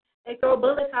them. If they throw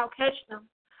bullets, I'll catch them.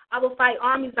 I will fight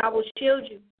armies. I will shield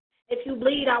you. If you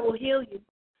bleed, I will heal you.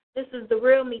 This is the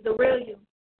real me, the real you.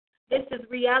 This is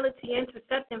reality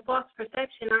intercepting false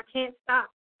perception. I can't stop.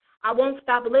 I won't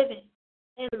stop living.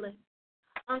 Endless.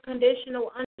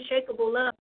 Unconditional, unshakable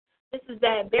love. This is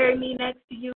that. Bury me next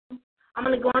to you. I'm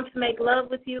going to make love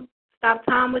with you. Stop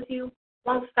time with you.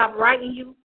 Won't stop writing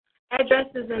you.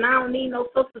 Addresses, and I don't need no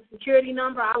social security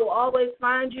number. I will always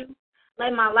find you. Lay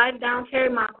my life down, carry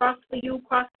my cross for you,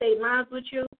 cross state lines with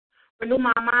you. Renew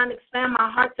my mind, expand my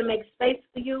heart to make space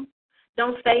for you.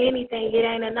 Don't say anything, it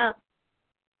ain't enough.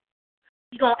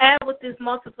 You're going to add with this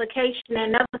multiplication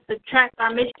and never subtract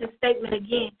our mission statement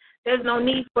again. There's no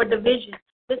need for division.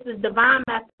 This is divine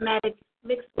mathematics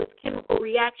mixed with chemical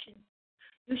reactions.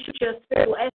 You shoot your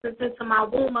spiritual essence into my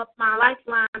womb, up my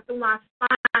lifeline, through my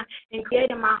spine, and create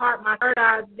in my heart my third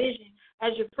eye's vision.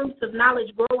 As your fruits of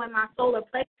knowledge grow in my solar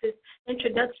plexus,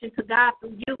 introduction to God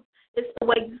through you. It's the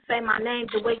way you say my name,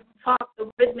 the way you talk, the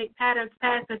rhythmic patterns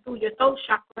passing through your throat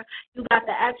chakra. You got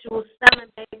the actual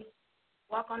spelling, baby.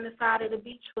 Walk on the side of the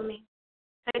beach with me.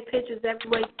 Take pictures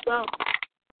everywhere you go.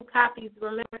 2 copies,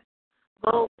 remember.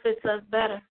 Gold fits us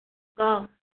better. Go.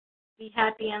 Be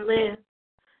happy and live.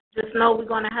 Just know we're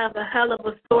going to have a hell of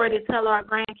a story to tell our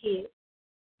grandkids.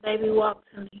 Baby, walk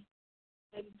to me.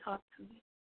 Baby, talk to me.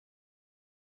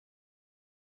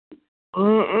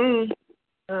 All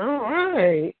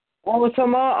right. That was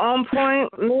some more on point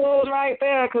news right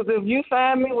there, because if you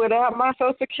find me without my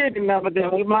social security number,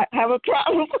 then we might have a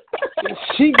problem.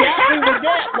 She got me with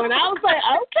that one. I was like,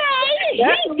 okay.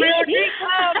 That's a real deep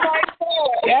love right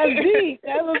there. That's deep.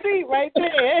 That's a deep right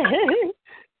there.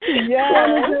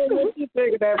 Yeah. What you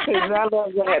think of that picture? I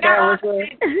love that. That was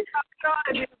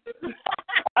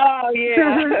oh,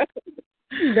 yeah.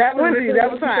 That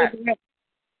was hot.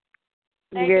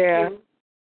 Yeah.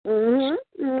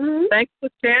 Mm-hmm. Thanks for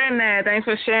sharing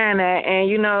that. And,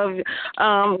 you know,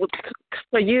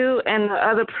 for you and the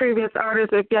other previous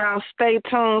artists, if y'all stay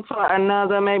tuned for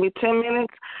another maybe 10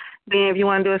 minutes, then if you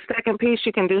want to do a second piece,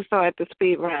 you can do so at the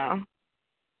speed round.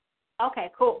 Okay,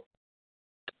 cool.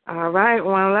 All right,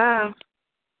 one love.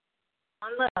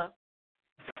 One love.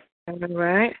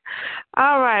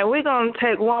 All right, we're going to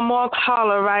take one more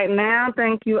caller right now.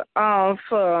 Thank you all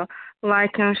for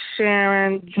liking,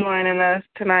 sharing, joining us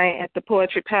tonight at the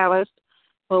Poetry Palace,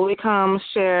 where we come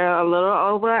share a little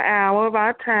over an hour of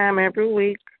our time every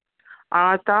week,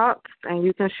 our thoughts, and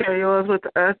you can share yours with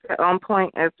us on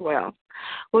point as well.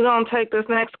 We're going to take this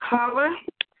next caller.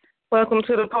 Welcome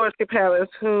to the Poetry Palace.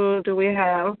 Who do we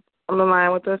have on the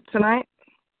line with us tonight?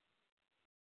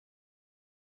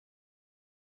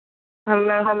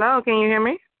 Hello, can you hear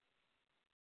me?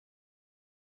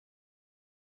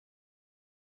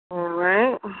 All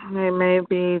right, they may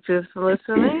be just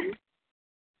listening.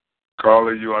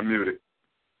 Caller, you are muted.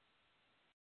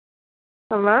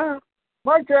 Hello?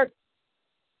 Mic check.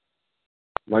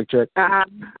 Mic check. I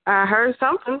heard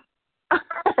something.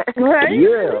 Right?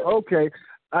 Yeah, okay.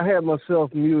 I had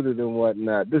myself muted and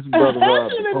whatnot. This is Brother Rob,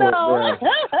 the Poet Brown.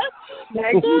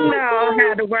 Like you know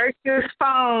how to work this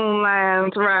phone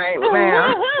lines right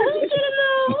now.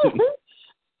 Oh,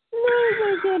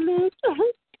 my goodness.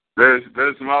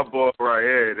 That's my boy right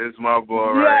here. This is my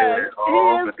boy right here.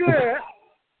 He is good.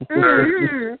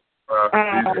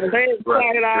 They're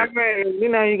excited already. You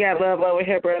know you got love over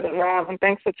here, Brother Robin.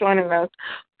 Thanks for joining us.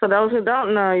 For those who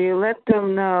don't know you, let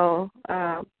them know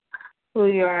who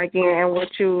you are again and what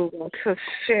you want to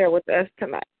share with us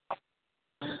tonight.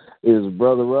 Is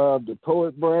Brother Rob the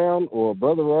Poet Brown, or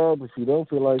Brother Rob if you don't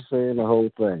feel like saying the whole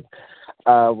thing?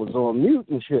 I was on mute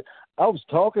and shit. I was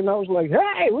talking. I was like,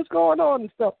 hey, what's going on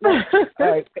and stuff.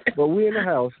 Right. But we're in the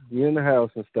house.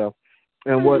 And stuff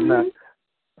and whatnot.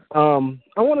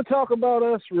 I want to talk about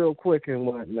us real quick and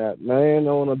whatnot, man.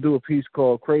 I want to do a piece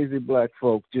called Crazy Black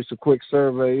Folk. Just a quick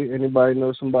survey. Anybody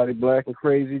know somebody black and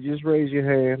crazy? Just raise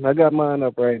your hand. I got mine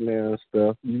up right now and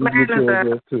stuff. You can get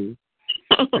yours up too.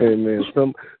 Hey, man,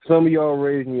 some of y'all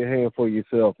raising your hand for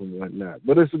yourself and whatnot.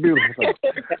 But it's a beautiful thing.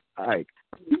 All right,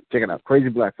 check it out. Crazy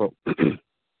Black Folk.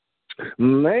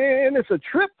 Man, it's a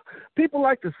trip. People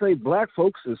like to say black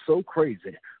folks is so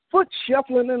crazy. Foot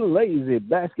shuffling and lazy,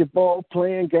 basketball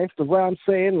playing, gangster rhyme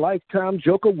saying, lifetime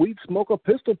joker, weed smoker,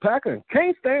 pistol packer,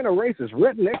 can't stand a racist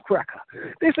redneck cracker.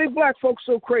 They say black folks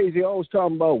so crazy, always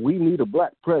talking about we need a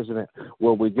black president.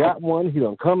 Well, we got one, he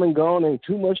done come and gone, ain't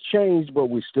too much changed, but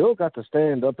we still got to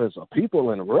stand up as a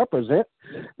people and represent.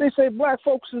 They say black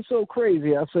folks is so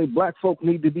crazy, I say black folk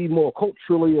need to be more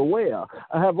culturally aware.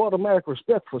 I have automatic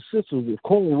respect for sisters with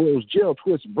cornrows, gel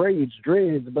twists, braids,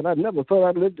 dreads, but I never thought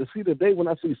I'd live to see the day when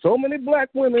I see so many black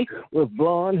women with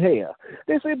blonde hair.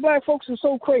 They say black folks are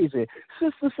so crazy.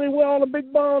 Sisters say, where all the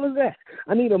big ball is at?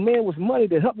 I need a man with money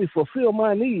to help me fulfill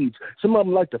my needs. Some of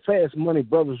them like the fast money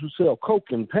brothers who sell coke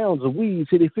and pounds of weed.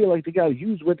 So they feel like they got to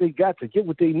use what they got to get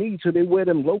what they need. So they wear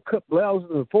them low-cut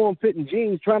blouses and form-fitting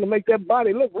jeans trying to make that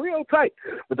body look real tight.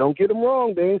 But don't get them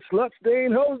wrong. They ain't sluts, they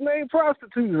ain't hoes, they ain't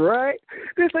prostitutes, right?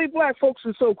 They say black folks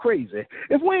are so crazy.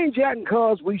 If we ain't jacking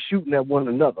cars, we shooting at one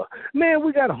another. Man,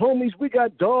 we got homies, we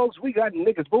got dogs, we got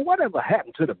niggas, but whatever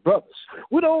happened to the brothers?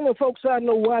 We're the only folks I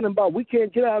know whining about we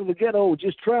can't get out of the ghetto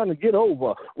just trying to get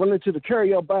over. Running to the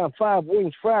carry-out buying 5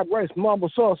 wings, fried rice, marble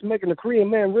sauce, making a Korean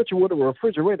man richer with a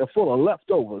refrigerator full of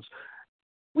leftovers.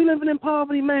 We living in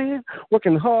poverty, man,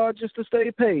 working hard just to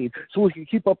stay paid so we can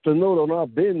keep up the note on our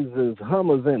Benzes,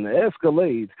 Hummers, and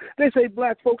Escalades. They say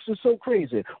black folks are so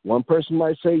crazy. One person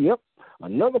might say, yep.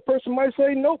 Another person might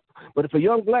say nope. But if a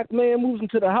young black man moves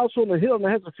into the house on the hill and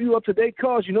has a few up-to-date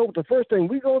cars, you know what the first thing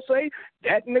we gonna say?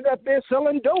 That nigga up there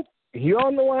selling dope.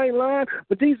 Y'all know I ain't lying,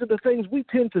 but these are the things we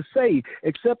tend to say,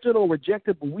 accepted or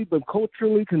rejected, but we've been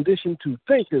culturally conditioned to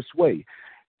think this way.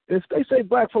 If they say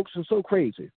black folks are so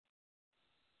crazy.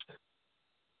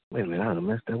 Wait a minute, I done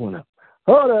messed that one up.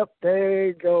 Hold up, there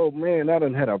you go. Man, I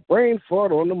done had a brain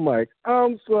fart on the mic.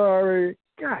 I'm sorry.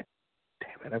 God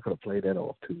damn it, I could have played that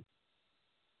off too.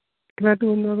 Can I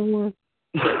do another one?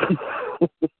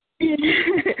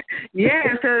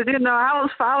 Yeah, because, you know, I was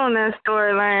following that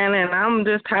storyline, and I'm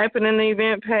just typing in the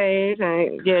event page,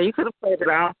 and, yeah, you could have played it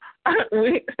off. I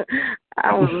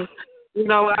love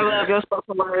your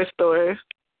spoken word stories.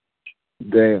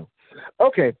 Damn.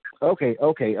 Okay.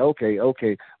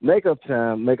 Makeup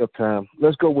time.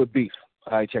 Let's go with beef.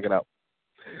 All right, check it out.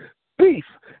 Beef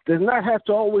does not have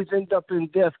to always end up in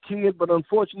death, kid, but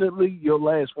unfortunately, your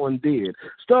last one did.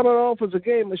 Started off as a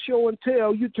game of show and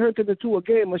tell. You turned it into a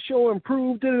game of show and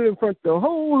prove. Did it in front of the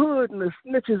whole hood, and the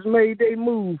snitches made they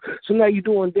move. So now you're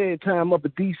doing dead time up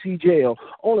at D.C. jail.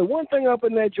 Only one thing up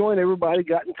in that joint everybody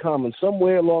got in common.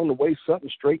 Somewhere along the way, something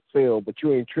straight fell, but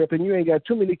you ain't tripping. You ain't got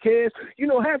too many cares. You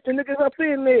know half the niggas up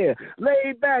in there.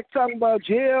 Laid back, talking about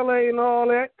jail and all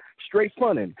that. Straight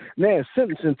funnin'. Now,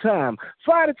 sentencing time.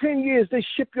 5 to 10 years, they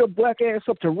ship your black ass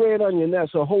up to Red Onion.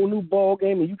 That's a whole new ball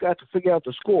game, and you got to figure out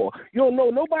the score. You don't know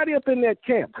nobody up in that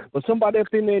camp, but somebody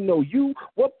up in there know you,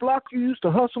 what block you used to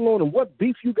hustle on, and what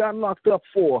beef you got locked up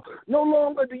for. No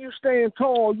longer do you stand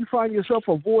tall. You find yourself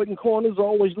avoiding corners,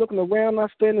 always looking around,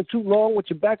 not standing too long with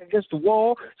your back against the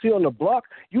wall. See, on the block,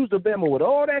 use the Bama with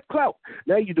all that clout.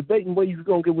 Now you debating where you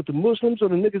going to get with the Muslims or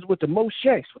the niggas with the most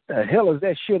shanks. What the hell is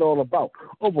that shit all about?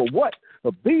 Over what?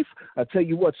 A beef? I tell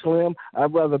you what, Slim,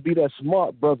 I'd rather be that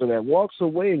smart brother that walks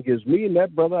away and gives me and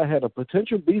that brother I had a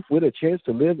potential beef with a chance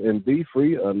to live and be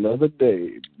free another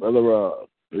day. Brother Rob.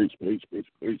 Peace. Yeah.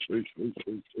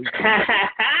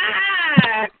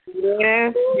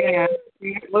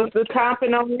 It was the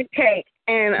topping on the cake.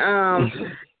 And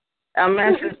a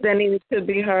message that needed to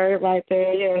be heard right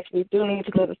there. Yes, we do need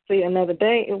to go to see another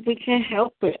day if we can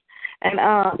help it. And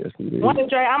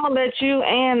Dre, I'm gonna let you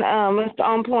and Mr.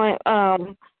 On Point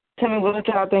tell me what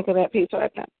y'all think of that piece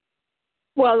right now.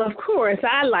 Well, of course,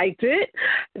 I liked it.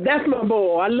 That's my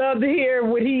boy. I love to hear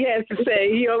what he has to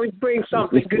say. He always brings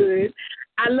something good.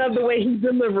 I love the way he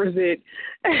delivers it.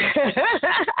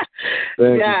 Thank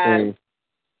you.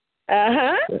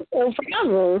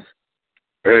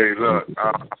 Hey, look,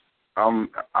 I'm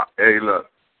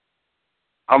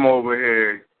over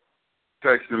here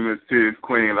texting Miss Tiz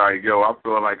Queen like, yo, I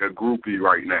feel like a groupie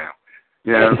right now.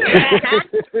 Yeah.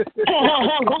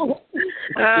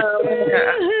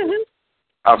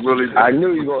 I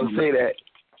knew you were gonna say that.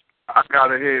 I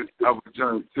gotta hear the other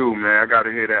joint too, man. I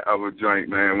gotta hear that other joint,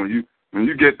 man. When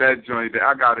you get that joint,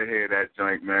 I gotta hear that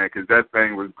joint, man, because that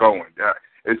thing was going.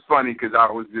 It's funny because I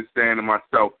was just saying to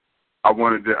myself, I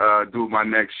wanted to do my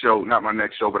next show, not my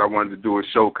next show, but I wanted to do a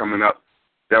show coming up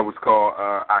that was called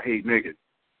I Hate Niggas.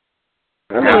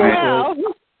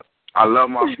 I love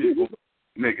my people,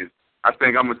 niggas. I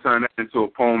think I'm gonna turn that into a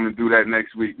poem and do that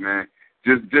next week, man.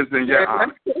 Just in your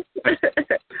honor.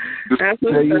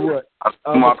 Tell you what,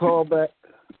 I'm gonna call back.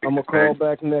 I'm gonna call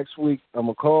back next week. And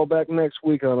I'm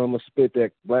gonna spit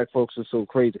that black folks are so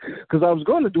crazy. Because I was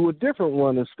going to do a different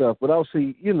one and stuff, but I'll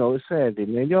see. You know, it's Saturday,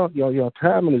 man. Y'all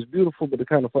timing is beautiful, but it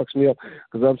kind of fucks me up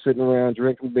because I'm sitting around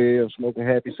drinking beer, smoking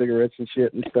happy cigarettes and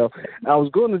shit and stuff. I was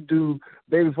going to do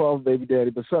Baby Father, Baby Daddy,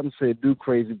 but something said do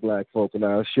crazy black folk, and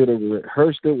I should have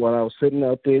rehearsed it while I was sitting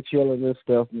out there chilling and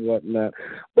stuff and whatnot.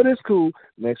 But it's cool.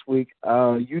 Next week,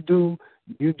 you do.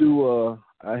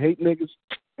 I Hate Niggas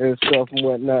and stuff and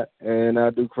whatnot, and I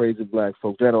do crazy black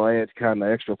folk. That'll add kind of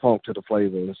extra funk to the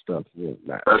flavor and stuff. Yeah,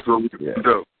 that's what we do.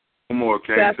 No more,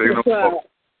 can't say no more.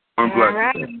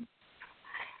 Right.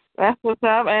 That's what's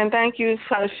up, and thank you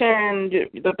for sharing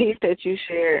the piece that you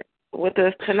shared with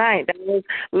us tonight. That was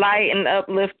light and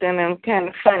uplifting and kind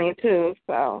of funny too.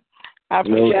 So I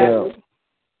appreciate it.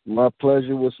 My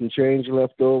pleasure. With some change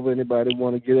left over, anybody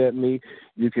want to get at me,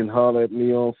 you can holler at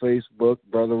me on Facebook,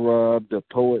 Brother Rob, the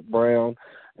Poet Brown,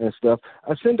 and stuff.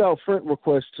 I send out friend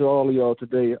requests to all of y'all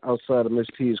today outside of Miss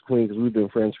Tiz Queen because we've been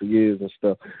friends for years and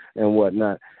stuff and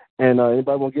whatnot. And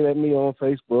anybody want to get at me on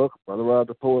Facebook, Brother Rob,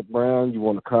 the Poet Brown, you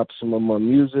want to copy some of my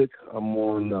music, I'm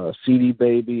on CD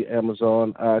Baby,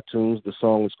 Amazon, iTunes. The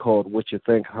song is called What You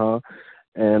Think, Huh?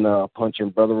 And punch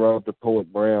in Brother Rob, the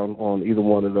Poet Brown on either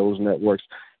one of those networks.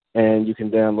 And you can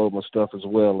download my stuff as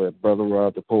well at Brother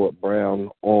Rob the Poet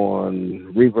Brown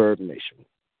on Reverb Nation.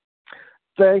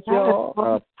 Thank y'all.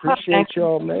 I appreciate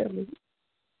y'all, man.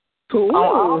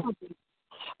 Cool.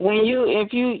 When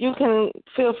if you can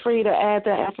feel free to add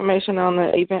that information on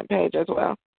the event page as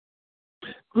well.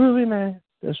 Groovy, man.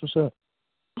 That's what's up.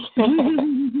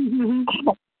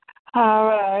 All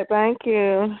right. Thank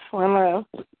you. One love.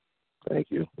 Thank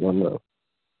you. One love.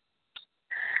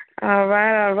 All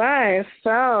right.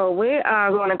 So we are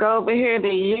going to go over here to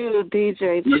you,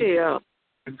 DJ Chill.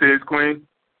 Tiz Queen?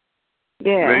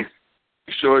 Yeah. Make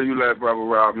sure you let Brother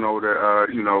Rob know that,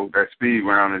 that speed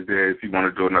round is there if you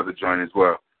want to do another joint as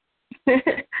well.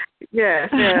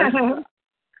 Yes.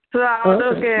 So all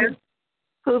those guys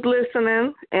who's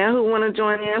listening and who want to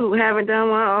join in, who haven't done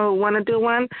one or who want to do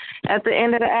one, at the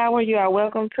end of the hour, you are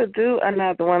welcome to do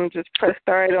another one. Just press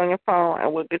start on your phone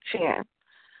and we'll get you in.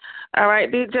 All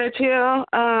right, DJ Chill,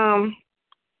 I'm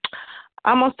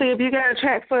going to see if you got a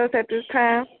track for us at this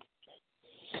time.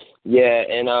 Yeah,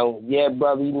 and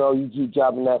brother, you keep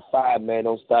dropping that fire, man.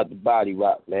 Don't stop the body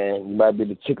rock, man. You might be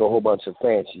able to tickle a whole bunch of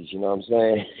fancies, you know what I'm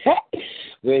saying?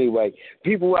 But anyway,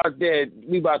 people out there,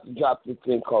 we about to drop this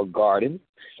thing called Garden,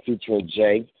 featuring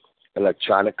Jay,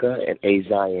 Electronica, and A.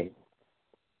 Zion.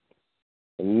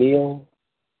 Emile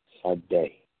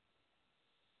Sade.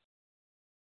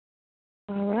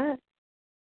 All right.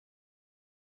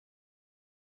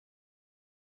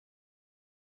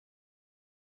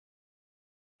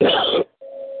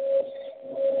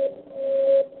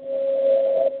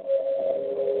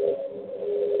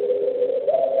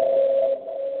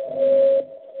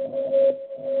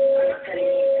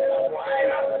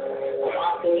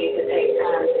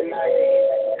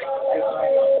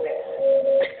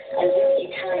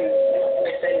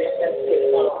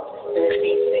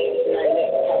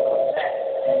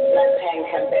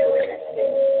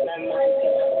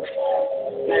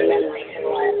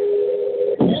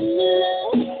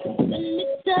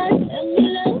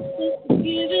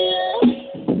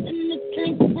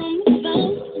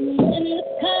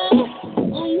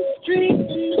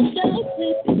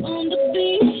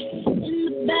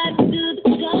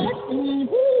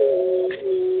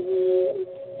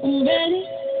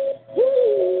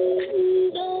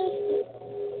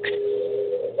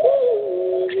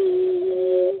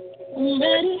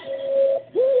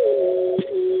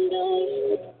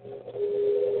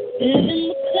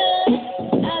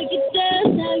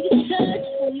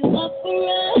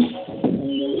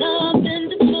 Love and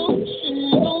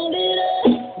devotion, hold it up,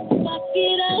 walk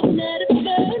it out, let it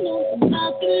burn.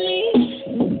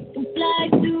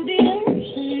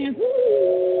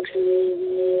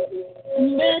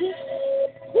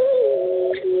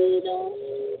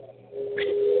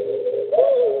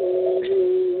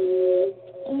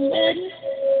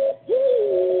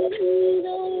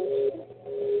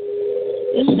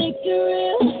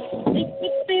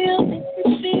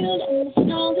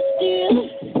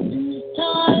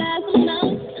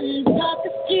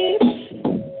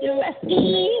 asking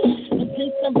me, but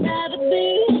since I'd rather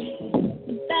be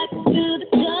back to the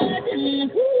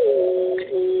garden.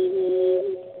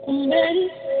 Ooh, I'm ready.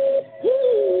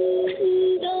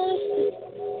 Ooh, darling.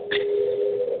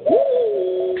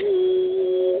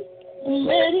 Ooh, I'm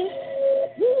ready.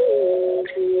 Ooh,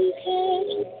 okay.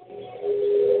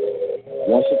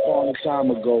 Once upon a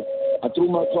time ago, I threw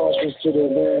my cautions to the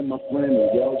wind, my friend,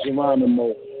 and yelled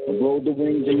Geronimo, and rode the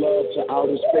wings of love to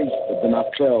outer space, but then I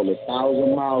fell 1,000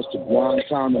 miles to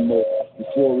Guantanamo.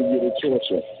 Before we get to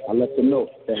torture, I left a note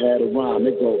that had a rhyme.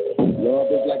 It goes, love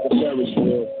is like a Ferris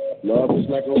wheel, love is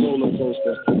like a roller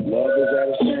coaster, love is at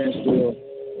a standstill,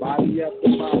 body after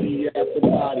body after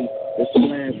body, it's a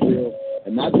landfill.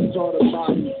 And I just saw the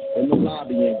body in the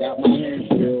lobby and got my hands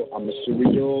filled. I'm a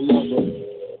serial lover.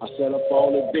 I set up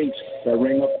all the dates that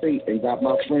rang up fate and got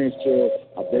my friends killed.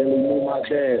 I barely knew my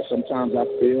dad. Sometimes I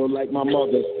feel like my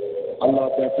mother. I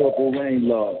love that purple rain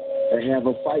love. That have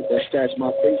a fight that scratch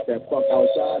my face, that fuck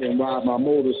outside and ride my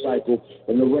motorcycle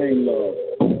in the rain love.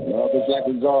 Love is like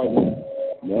a garden.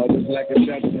 Love is like a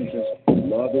death sentence.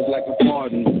 Love is like a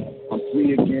pardon. I'm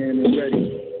free again and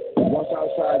ready. Once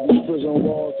outside these prison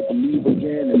walls, to believe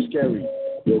again is scary.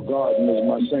 Your garden is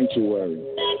my sanctuary.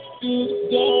 You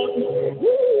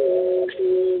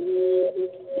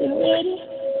ready?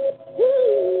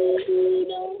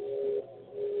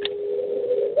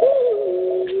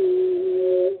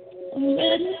 I'm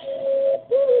ready.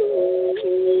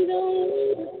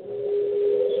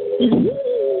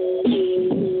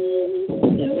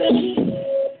 You ready?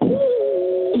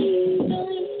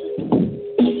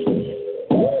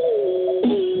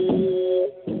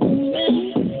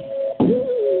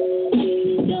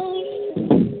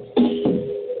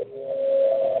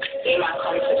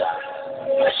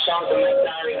 Shoulder, my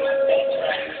darling, my best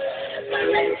friend, my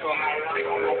mentor, my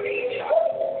lover, my teacher,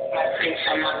 my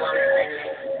preacher, my one friend,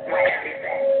 my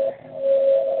everything.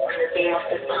 From the beam of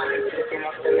the sun to the beam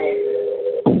of the moon,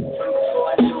 from before I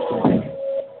knew a way,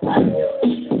 I knew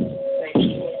they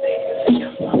keep me safe within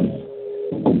your love.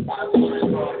 I was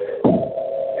born,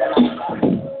 then I'm gone,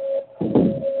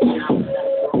 and I was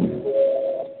never gone.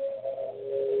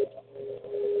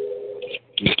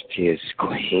 It is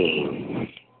Queen.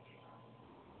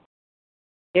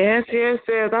 Yes, yes,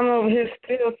 yes. I'm over here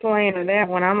still playing to that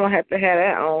one. I'm going to have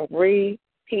that on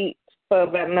repeat for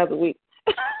about another week.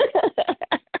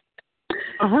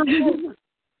 All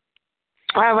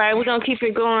right, we're going to keep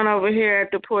it going over here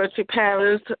at the Poetry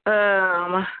Palace.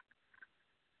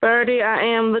 Birdie, I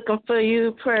am looking for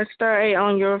you. Press star 8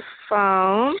 on your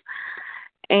phone.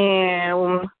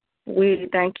 And we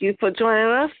thank you for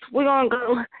joining us. We're going to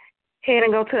go ahead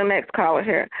and go to the next caller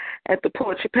here at the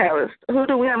Poetry Palace. Who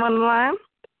do we have on the line?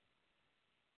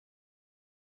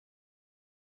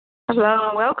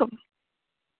 Hello, welcome.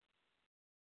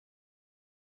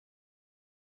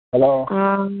 Hello.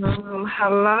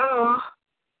 Hello.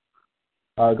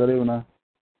 Good evening.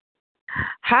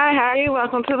 Hi, how are you?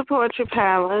 Welcome to the Poetry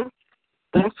Palace.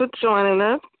 Thanks for joining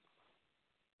us.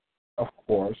 Of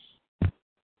course.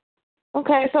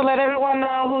 Okay, so let everyone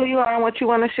know who you are and what you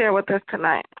want to share with us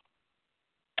tonight.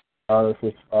 This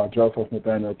is Joseph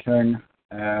Nathaniel King,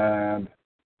 and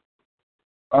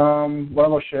what I'm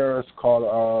going to share is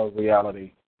called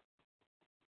Reality.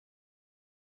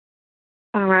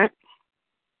 All right.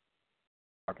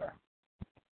 Okay.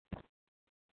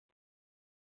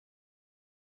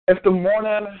 If the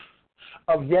morning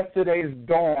of yesterday's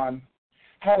dawn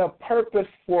had a purpose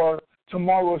for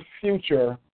tomorrow's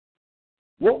future,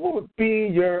 what would be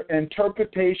your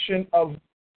interpretation of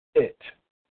it?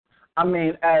 I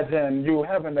mean, as in you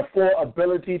having the full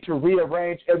ability to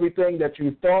rearrange everything that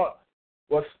you thought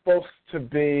was supposed to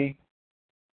be,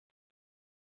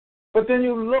 but then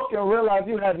you look and realize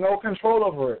you had no control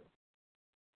over it.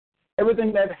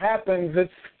 Everything that happens,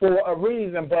 it's for a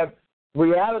reason, but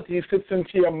reality sits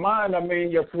into your mind,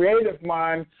 your creative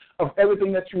mind, of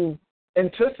everything that you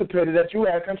anticipated that you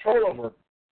had control over.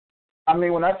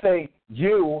 When I say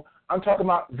you, I'm talking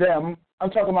about them, I'm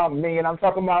talking about me, and I'm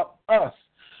talking about us.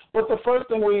 But the first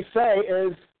thing we say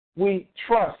is we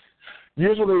trust.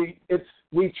 Usually it's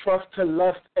we trust to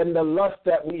lust, and the lust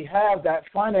that we have that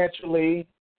financially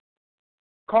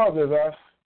causes us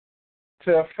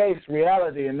to face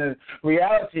reality. And the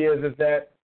reality is that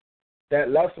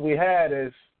lust we had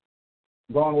is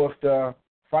going with the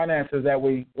finances that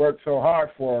we worked so hard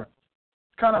for.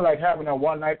 It's kind of like having a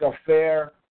one-night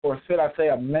affair, or should I say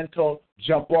a mental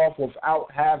jump-off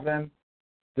without having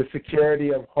the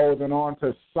security of holding on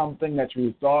to something that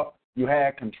you thought you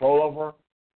had control over.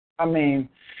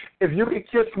 If you could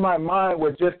kiss my mind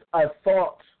with just a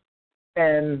thought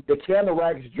and the candle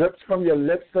wax drips from your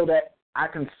lips so that I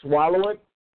can swallow it,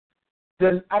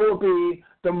 then I will be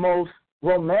the most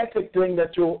romantic thing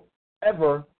that you'll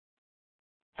ever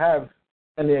have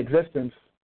in the existence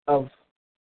of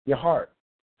your heart.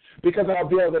 Because I'll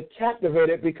be able to captivate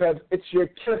it because it's your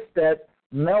kiss that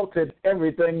melted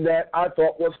everything that I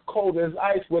thought was cold as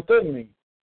ice within me.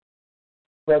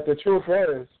 But the truth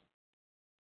is,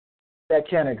 that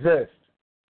can't exist.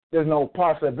 There's no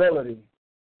possibility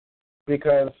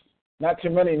because not too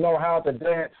many know how to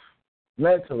dance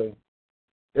mentally.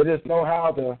 They just know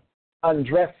how to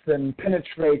undress and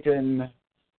penetrate and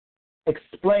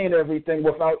explain everything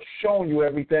without showing you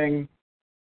everything.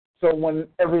 So when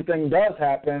everything does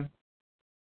happen,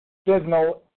 there's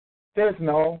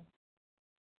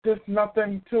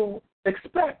nothing to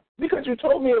expect because you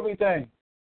told me everything.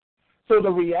 So the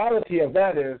reality of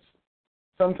that is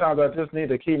sometimes I just need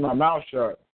to keep my mouth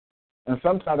shut. And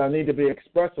sometimes I need to be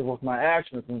expressive with my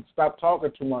actions and stop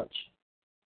talking too much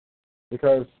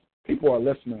because people are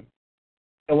listening.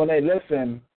 And when they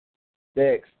listen,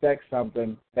 they expect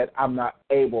something that I'm not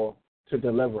able to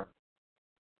deliver.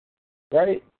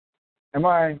 Right? Am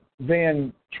I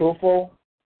being truthful?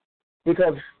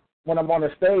 Because when I'm on the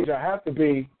stage, I have to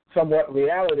be somewhat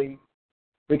reality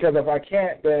because if I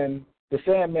can't, then the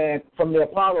Sandman from the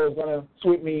Apollo is going to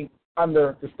sweep me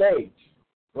under the stage.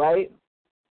 Right?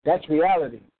 That's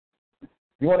reality.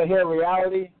 You want to hear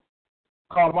reality?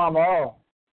 Call Mama O.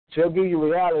 She'll give you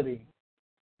reality.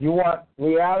 You want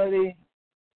reality?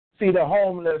 See the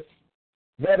homeless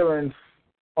veterans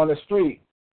on the street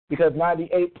because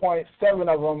 98.7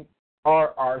 of them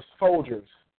are our soldiers.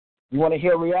 You want to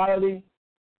hear reality?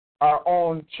 Our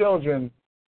own children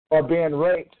are being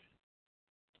raped,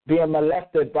 being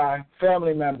molested by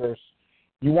family members.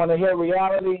 You want to hear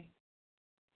reality?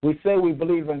 We say we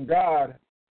believe in God,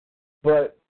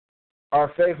 but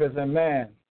our faith is in man.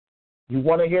 You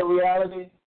want to hear reality?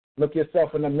 Look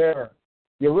yourself in the mirror.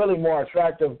 You're really more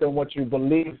attractive than what you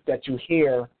believe that you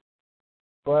hear.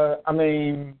 But,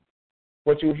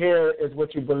 what you hear is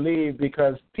what you believe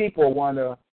because people want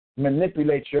to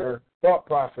manipulate your thought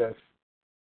process.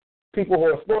 People who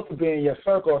are supposed to be in your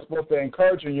circle are supposed to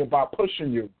encourage you by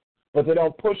pushing you. But they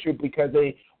don't push you because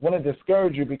they want to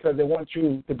discourage you because they want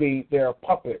you to be their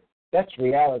puppet. That's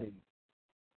reality.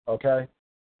 Okay?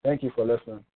 Thank you for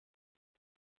listening.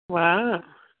 Wow.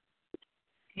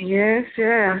 Yes,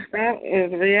 that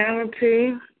is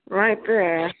reality right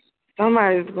there.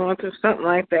 Somebody's going through something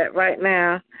like that right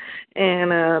now.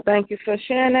 And thank you for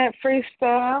sharing that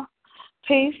freestyle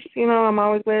piece. I'm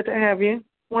always glad to have you.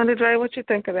 Wanda Dre, what you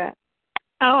think of that?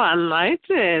 Oh, I liked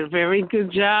it. Very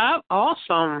good job.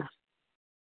 Awesome.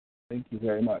 Thank you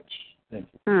very much. Thank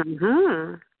you.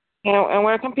 Mm-hmm. And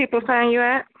where can people find you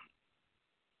at?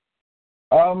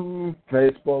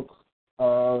 Facebook.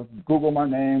 Google my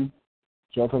name,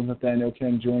 Joseph Nathaniel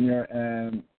King Jr.,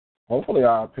 and hopefully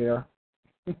I'll appear.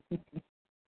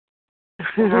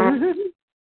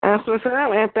 That's what's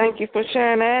up, and thank you for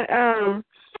sharing that.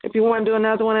 If you want to do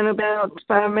another one in about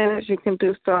 5 minutes, you can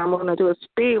do so. I'm going to do a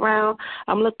speed round.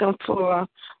 I'm looking for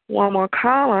one more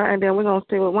caller, and then we're going to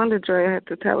see what Wanda Dre had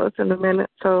to tell us in a minute.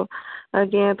 So,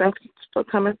 again, thanks for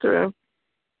coming through.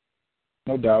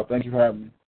 No doubt. Thank you for having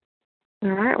me. All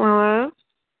right, my love.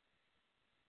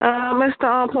 Mr.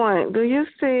 On Point, do you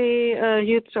see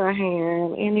Utah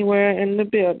hand anywhere in the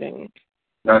building?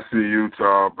 I see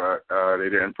Utah, but they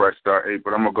didn't press star 8,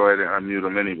 but I'm going to go ahead and unmute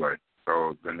them anyway.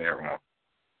 So then they're on.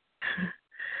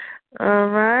 All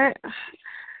right.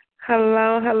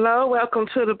 Hello. Welcome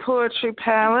to the Poetry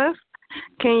Palace.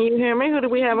 Can you hear me? Who do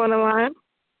we have on the line?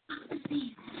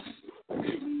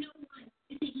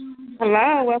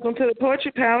 Hello. Welcome to the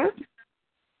Poetry Palace.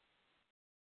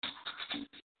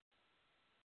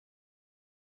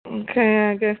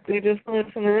 Okay, I guess they're just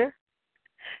listening.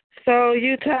 So,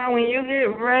 Utah, when you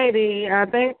get ready, I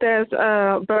think that's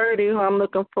Birdie, who I'm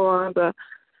looking for, the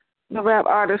rap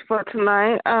artist for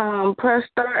tonight. Press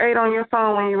star 8 on your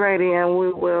phone when you're ready, and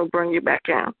we will bring you back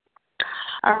in.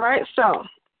 All right, so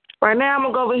right now I'm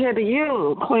going to go over here to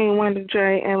you, Queen Wanda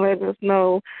Dre, and let us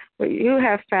know what you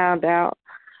have found out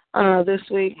this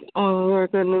week on your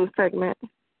Good News segment.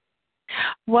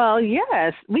 Well,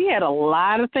 yes, we had a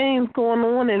lot of things going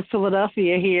on in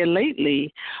Philadelphia here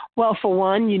lately. Well, for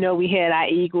one, we had our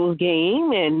Eagles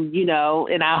game, and, in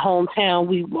our hometown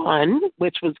we won,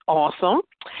 which was awesome.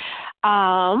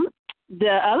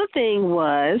 The other thing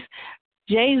was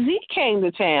Jay-Z came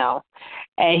to town,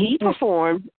 and he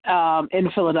performed in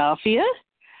Philadelphia.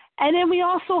 And then we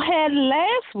also had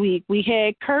last week, we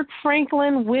had Kirk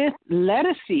Franklin with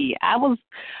Lettucey. I was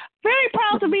very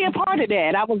proud to be a part of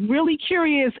that. I was really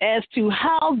curious as to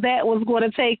how that was going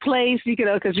to take place,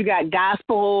 because you got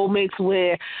gospel mixed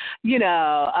with, you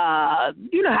know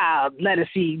how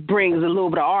Lettucey brings a little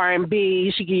bit of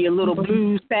R&B. She give you a little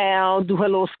blues sound, do her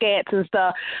little scats and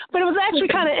stuff. But it was actually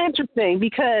kind of interesting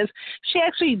because she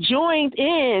actually joined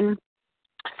in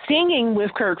singing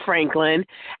with Kirk Franklin,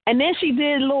 and then she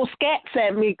did a little scat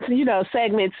segment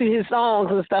to his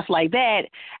songs and stuff like that,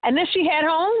 and then she had her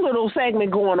own little segment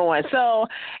going on. So,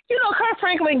 Kirk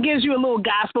Franklin gives you a little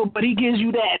gospel, but he gives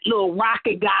you that little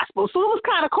rocket gospel, so it was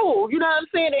kind of cool. You know what I'm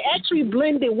saying? They actually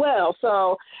blended well.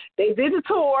 So they did the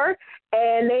tour,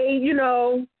 and they,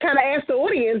 kind of asked the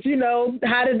audience,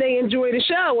 how did they enjoy the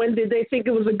show, and did they think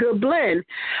it was a good blend?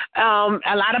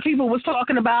 A lot of people was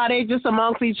talking about it just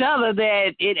amongst each other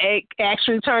that it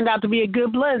actually turned out to be a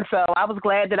good blend. So I was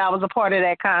glad that I was a part of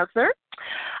that concert.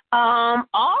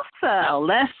 Also,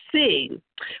 let's see.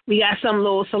 We got some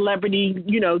little celebrity,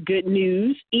 good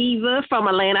news. Eva from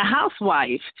Atlanta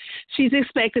Housewife. She's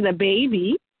expecting a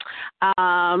baby.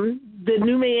 The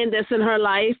new man that's in her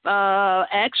life,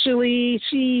 actually,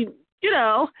 she,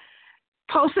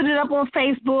 posted it up on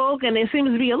Facebook, and there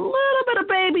seems to be a little bit of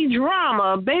baby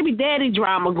daddy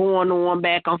drama going on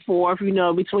back and forth,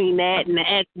 between that and the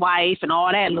ex-wife and all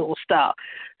that little stuff.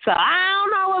 So I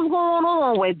don't know what's going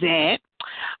on with that.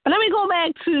 But let me go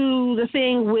back to the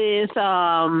thing with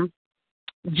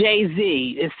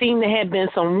Jay-Z. It seemed to have been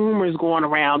some rumors going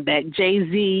around that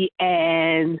Jay-Z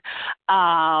and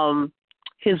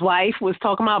his wife was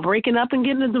talking about breaking up and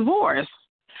getting a divorce.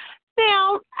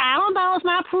 Now, I don't know, it's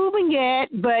not proven yet,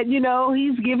 but,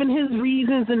 he's given his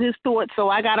reasons and his thoughts, so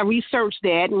I got to research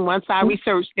that, and once I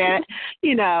research that,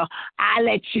 I'll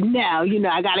let you know.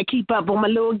 I got to keep up on my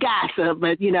little gossip,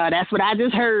 but, that's what I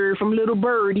just heard from little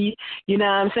birdie, you know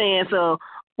what I'm saying? So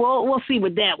we'll see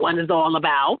what that one is all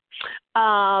about.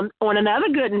 On another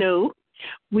good note,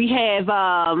 we have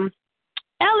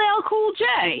LL Cool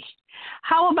J.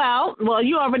 How about, well,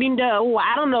 you already know,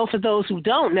 I don't know for those who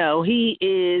don't know, he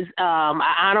is an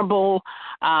honorable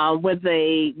with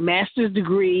a master's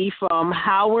degree from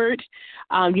Howard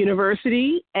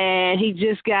University, and he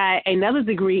just got another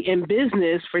degree in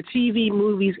business for TV,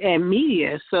 movies, and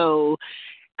media. So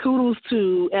kudos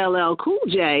to LL Cool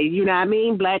J, you know what I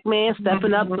mean? Black man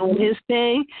stepping up, doing his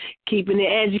thing, keeping it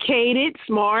educated,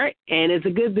 smart, and it's a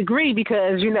good degree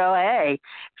because, hey,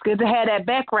 it's good to have that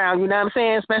background, you know what I'm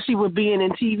saying? Especially with being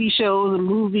in TV shows and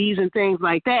movies and things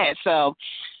like that. So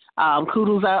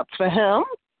kudos up for him.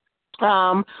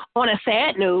 On a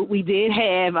sad note, we did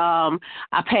have a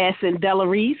passing Della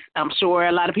Reese. I'm sure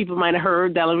a lot of people might have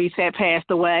heard Della Reese had passed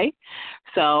away.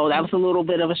 So that was a little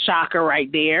bit of a shocker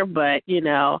right there. But,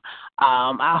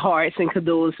 our hearts and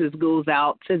condolences goes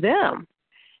out to them.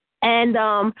 And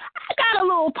I got a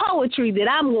little poetry that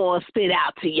I'm going to spit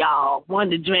out to y'all.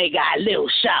 Wonder Dre got a little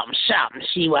something.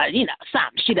 She was,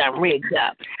 something she done rigged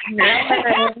up. Now,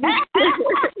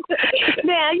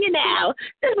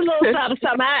 there's a little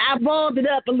something. I balled it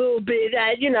up a little bit.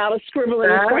 I was scribbling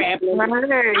and scrabbling. I'm going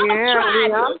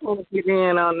to get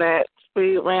in on that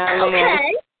speed round.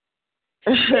 Okay.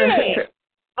 Yeah.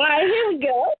 All right, here we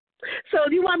go. So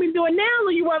do you want me to do it now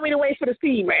or you want me to wait for the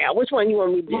speed round? Which one you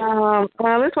want me to do?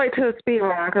 Let's wait till the speed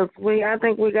round because I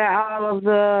think we got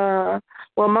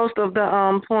most of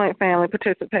the Point family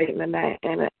participating tonight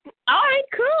in it. All right,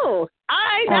 cool. All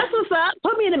right, that's what's up.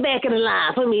 Put me in the back of the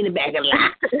line.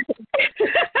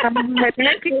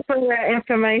 Thank you for that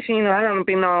information. I don't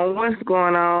be knowing what's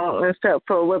going on except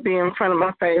for what be in front of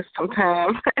my face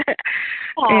sometimes.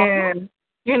 And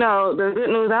the good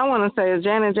news I want to say is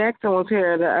Janet Jackson was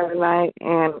here the other night,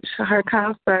 and her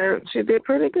concert, she did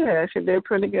pretty good.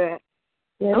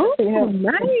 Yeah, oh,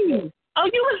 nice. Oh,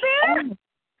 you was there?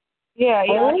 Yeah,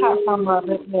 I caught some of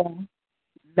it, yeah.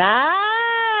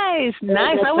 Nice.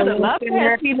 I would have loved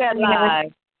to see that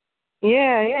live.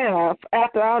 Yeah.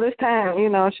 After all this time,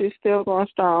 she's still going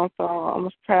strong, so I'm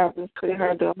proud to see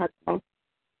her doing her thing.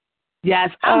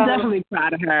 Yes, I'm definitely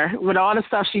proud of her with all the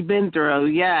stuff she's been through.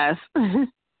 Yes.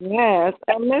 Yes,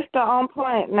 and Mr. On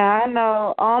Point. Now I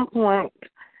know On Point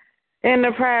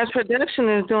Enterprise Production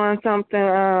is doing something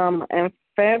in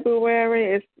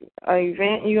February. It's an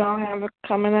event you all have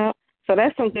coming up, so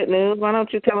that's some good news. Why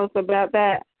don't you tell us about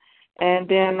that? And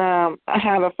then I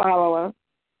have a follow-up.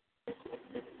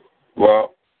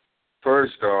 Well,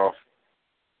 first off,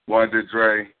 Wonder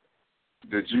Dre,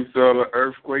 did you feel the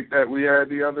earthquake that we had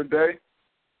the other day?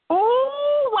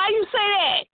 Oh, why you say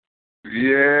that?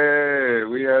 Yeah,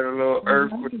 we had a little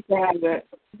earthquake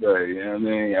today.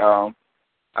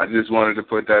 I just wanted to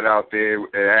put that out there.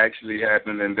 It actually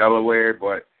happened in Delaware,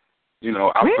 but You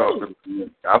know, I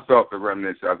felt the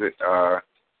remnants of it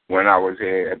when I was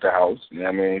here at the house. You know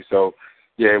what I mean? So,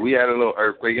 yeah, we had a little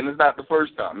earthquake, and it's not the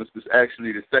first time. This was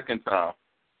actually the second time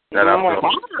that I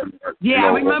felt. Yeah,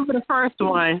 I remember the first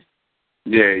one.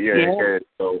 Yeah.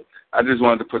 So I just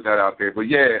wanted to put that out there. But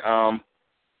yeah,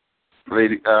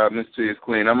 lady, Miss T is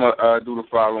Queen. I'm gonna do the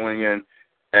following and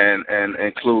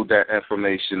include that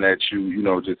information that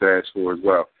you just asked for as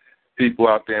well. People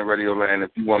out there in Radio Land,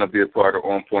 if you want to be a part of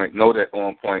On Point, know that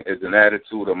On Point is an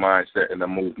attitude, a mindset, and a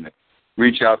movement.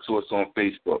 Reach out to us on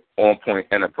Facebook, On Point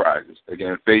Enterprises.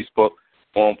 Again, Facebook,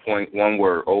 On Point, one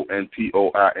word,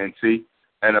 ONPOINT,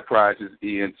 Enterprises,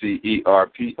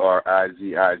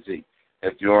 ENTERPRIZIZ.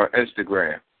 If you're on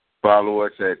Instagram, follow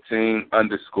us at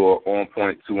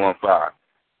team_OnPoint215.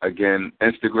 Again,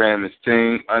 Instagram is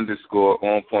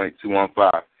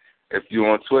team_OnPoint215. If you're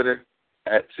on Twitter,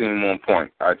 at Team On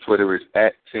Point. Our Twitter is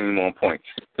at Team On Point.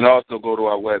 You can also go to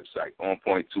our website,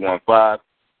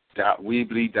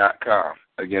 onpoint215.weebly.com.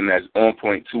 Again, that's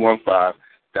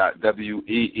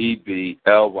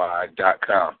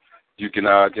onpoint215.weebly.com. You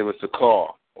can give us a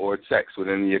call or a text with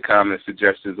any of your comments,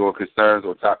 suggestions, or concerns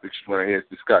or topics you want to hear us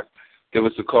discuss. Give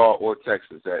us a call or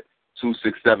text us at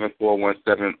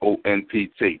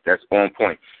 267-417-ONPT. That's On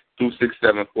Point.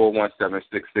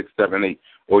 267-417-6678.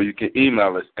 Or you can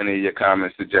email us any of your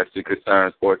comments, suggestions,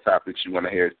 concerns, or topics you want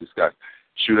to hear us discuss.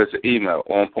 Shoot us an email,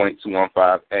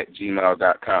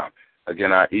 onpoint215@gmail.com.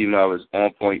 Again, our email is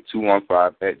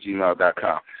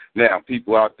onpoint215@gmail.com. Now,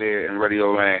 people out there in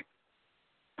Radio Land,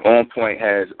 On Point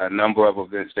has a number of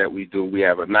events that we do. We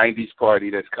have a 90s party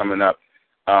that's coming up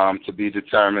to be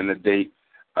determined the date.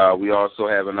 We also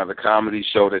have another comedy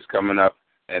show that's coming up,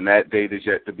 and that date is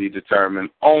yet to be determined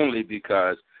only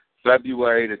because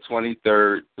February the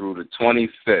 23rd through the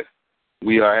 25th,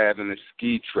 we are having a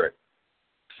ski trip.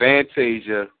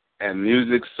 Fantasia and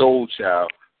Music Soul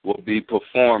Child will be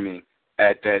performing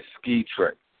at that ski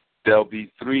trip. There'll be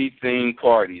 3 theme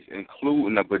parties,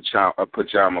 including a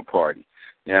pajama party.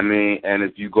 You know what I mean? And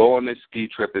if you go on this ski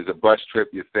trip, it's a bus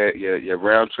trip, your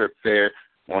round trip fare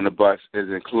on the bus is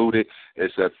included.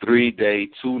 It's a 3-day,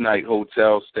 2-night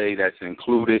hotel stay that's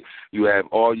included. You have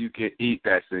all you can eat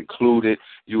that's included.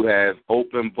 You have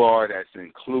open bar that's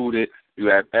included. You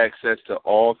have access to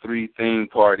all 3 theme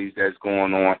parties that's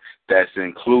going on that's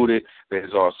included.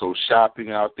 There's also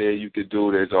shopping out there you could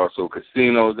do. There's also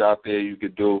casinos out there you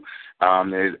could do.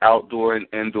 There's outdoor and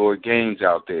indoor games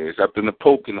out there. It's up in the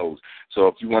Poconos. So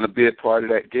if you want to be a part of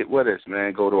that, get with us,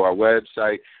 man. Go to our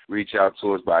website. Reach out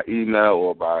to us by email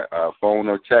or by phone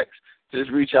or text.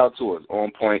 Just reach out to us. On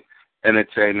Point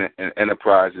Entertainment and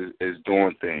Enterprises is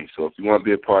doing things. So if you want to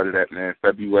be a part of that, man,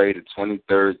 February the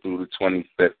 23rd through the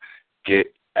 25th,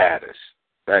 get at us.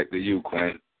 Back to you,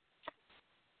 Queen.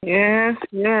 Yes,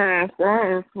 that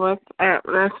is what's up.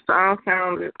 That all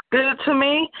sounded good to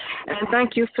me, and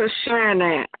thank you for sharing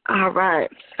that. All right,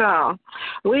 so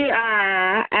we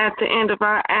are at the end of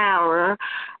our hour.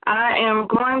 I am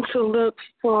going to look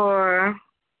for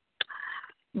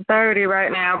Birdie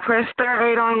right now. Press star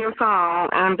 8 on your phone,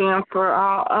 and then for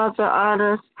all other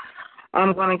artists,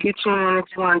 I'm going to get you in if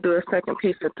you want to do a second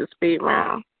piece of the speed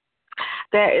round.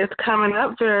 That is coming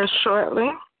up very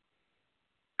shortly.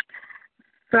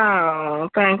 So,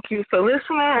 thank you for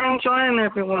listening and joining,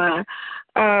 everyone.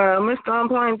 Mr. On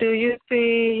Point, do you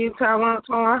see Utah once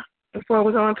more before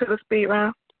we go into the speed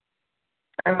round?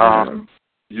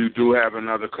 You do have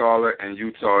another caller, and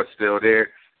Utah is still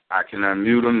there. I can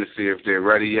unmute them to see if they're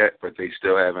ready yet, but they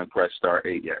still haven't pressed star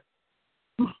 8 yet.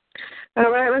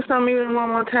 All right, let's unmute them one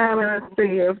more time and let's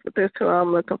see if this is who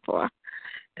I'm looking for.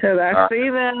 Because I see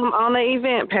them on the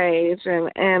event page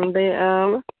and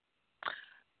the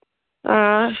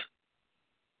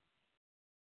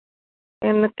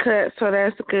in the cut, so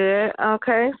that's good.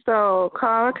 Okay, so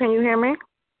caller, can you hear me?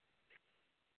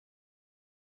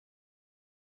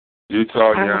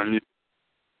 Utah, you're on mute.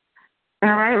 All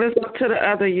right, let's go to the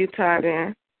other Utah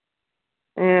then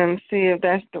and see if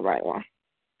that's the right one.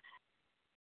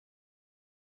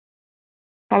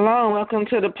 Hello, and welcome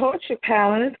to the Poetry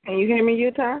Palace. Can you hear me,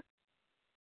 Utah?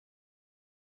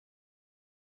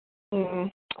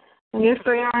 I guess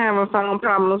they are having phone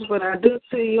problems, but I do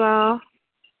see you all.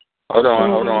 Hold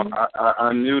on. I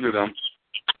unmuted them,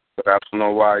 but I don't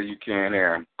know why you can't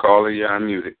hear them. Caller, you're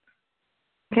unmuted.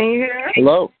 Can you hear us?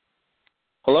 Hello?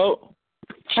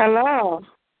 Hello.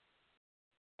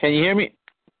 Can you hear me?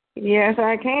 Yes,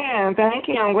 I can. Thank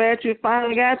you. I'm glad you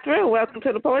finally got through. Welcome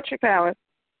to the Poetry Palace.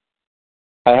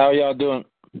 Hi, how are y'all doing?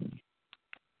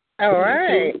 All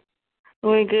right.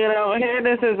 We good over here.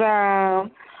 This is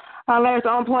our last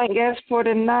on point guest for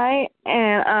tonight,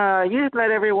 and you just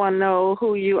let everyone know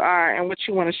who you are and what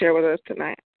you want to share with us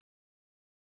tonight.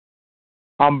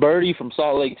 I'm Birdie from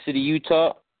Salt Lake City,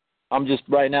 Utah. I'm just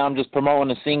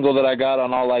promoting a single that I got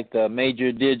on all like the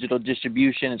major digital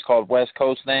distribution. It's called West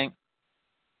Coast Thing.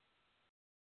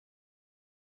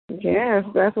 Yes,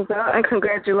 that's what's up, and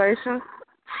congratulations.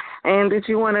 And did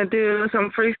you want to do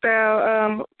some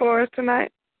freestyle for us tonight?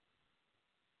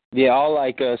 Yeah, I'll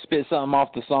spit something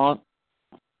off the song.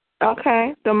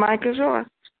 Okay, the mic is yours.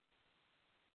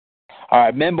 All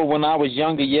right, remember when I was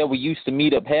younger, yeah, we used to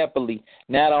meet up happily.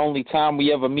 Now the only time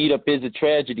we ever meet up is a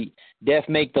tragedy. Death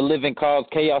make the living cause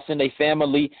chaos in their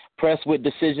family. Pressed with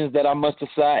decisions that I must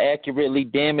decide accurately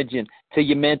damaging to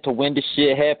your mental when the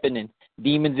shit happening.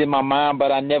 Demons in my mind,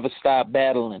 but I never stop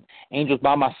battling. Angels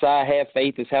by my side, have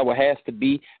faith is how it has to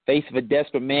be. Face of a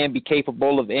desperate man, be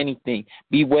capable of anything.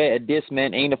 Beware of this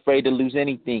man, ain't afraid to lose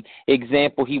anything.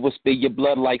 Example, he will spill your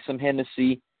blood like some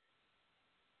Hennessy.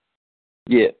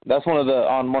 Yeah, that's one of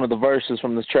the verses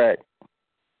from this track.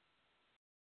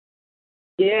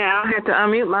 Yeah, I had to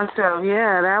unmute myself.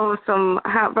 Yeah, that was some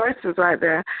hot verses right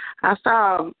there. I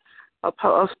saw a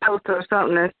poster or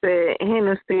something that said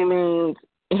Hennessy means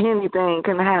anything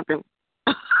can happen.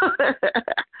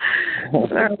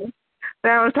 That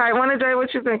was tight. Wonder, Jay,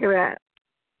 what you think of that?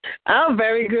 Oh,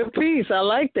 very good piece. I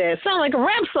like that. Sound like a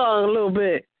rap song a little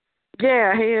bit.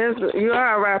 Yeah, he is. You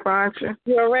are a rapper, aren't you?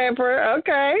 You're a rapper?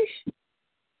 Okay.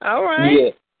 All right.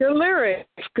 Yeah. Good lyrics.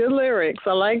 Good lyrics.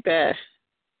 I like that.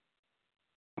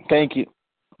 Thank you.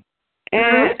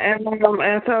 And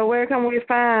so where can we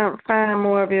find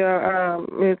more of your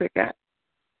music at?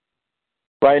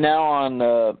 Right now on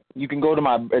you can go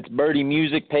to it's Birdie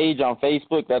Music page on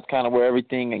Facebook. That's kind of where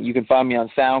everything. You can find me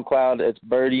on SoundCloud. It's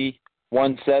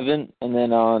Birdie17, and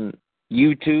then on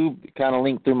YouTube, kind of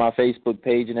link through my Facebook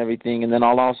page and everything. And then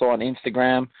I'll also on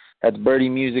Instagram. That's Birdie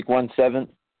Music 17.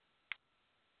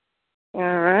 All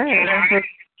right.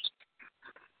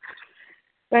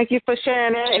 Thank you for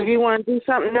sharing that. If you want to do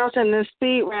something else in this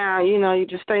speed round, you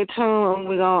just stay tuned.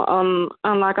 We're going to,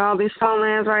 unlike all these phone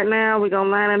lines right now, we're going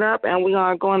to line it up, and we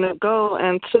are going to go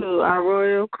into our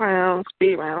Royal Crown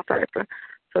speed round cipher.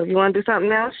 So if you want to do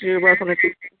something else, you're welcome to do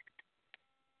it.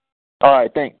 All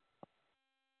right, thanks.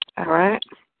 All right.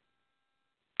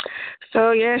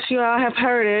 So, yes, you all have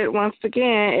heard it. Once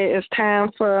again, it is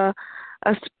time for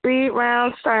a speed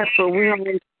round cipher. We're going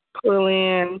to pull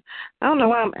in, I don't know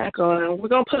why I'm echoing. We're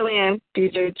going to pull in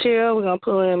DJ Chill. We're going to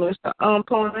pull in Mr. On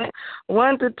Point.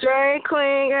 One to Dre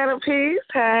Clean got a piece.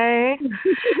 Hey.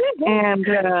 and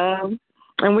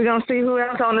we're going to see who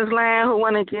else on this line who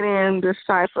want to get in this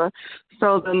cipher.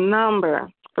 So the number,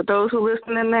 for those who are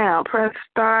listening now, press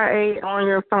 *8 on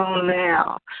your phone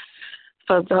now.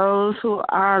 For those who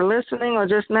are listening or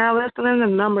just now listening, the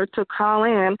number to call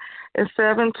in is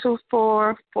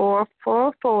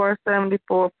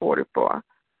 724-444-7444.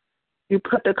 You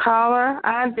put the caller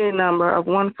ID number of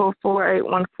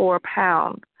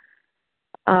 144814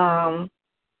 £,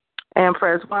 and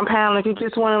press £1 if you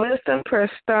just want to listen.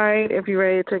 Press *8 if you're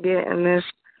ready to get in this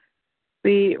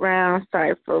speed round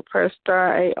cipher. Press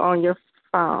 *8 on your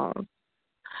phone.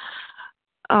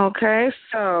 Okay,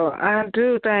 so I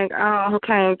do thank all who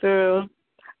came through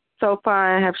so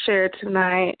far and have shared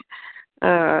tonight.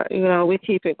 We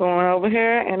keep it going over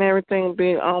here, and everything will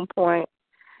be on point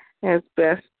as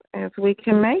best as we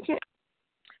can make it.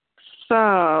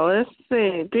 So let's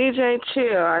see, DJ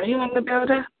Chill, are you in the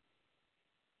building?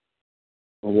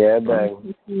 Yeah,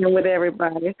 baby. With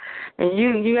everybody, and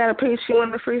you got a piece you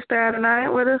want to freestyle tonight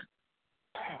with us?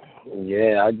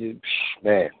 Yeah, I do,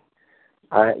 man.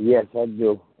 Yes, I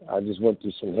do. I just went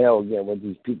through some hell again with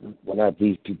these people. Well, not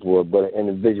these people, but an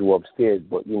individual upstairs.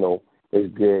 But, it's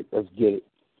good. Let's get it.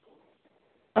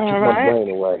 All Keep right. my brain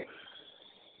away.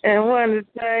 And wanted to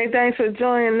say thanks for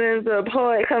joining the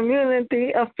Poet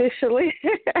community officially.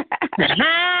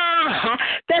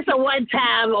 That's a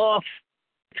one-time off.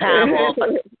 Yeah.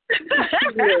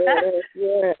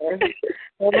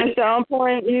 Well, Mr. On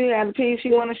Point, you got a piece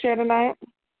you want to share tonight?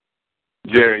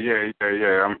 Yeah.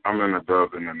 I'm in the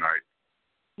building tonight.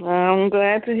 I'm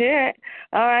glad to hear it.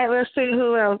 All right, let's see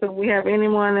who else. If we have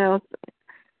anyone else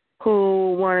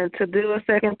who wanted to do a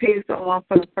second piece or one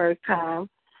for the first time.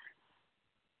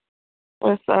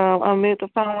 Let's unmute the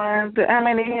phone lines. How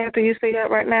many hands do you see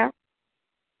up right now?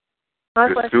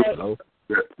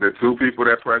 The two people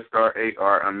that press *8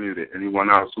 are unmuted.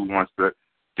 Anyone else who wants to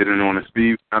get in on the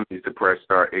speed needs to press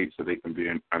 *8 so they can be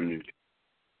unmuted.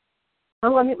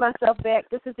 I'm going to mute myself back.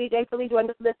 This is DJ Philly. I'm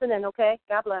just listening, okay?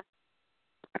 God bless.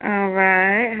 All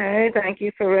right. Hey, thank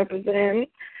you for representing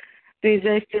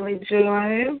DJ Philly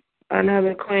Joy.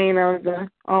 another queen of the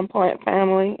On Point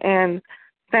family, and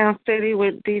Sound City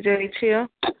with DJ Chill.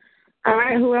 All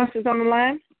right, who else is on the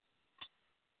line?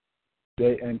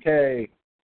 J&K.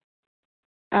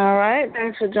 All right,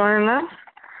 thanks for joining us.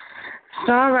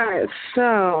 All right,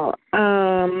 so,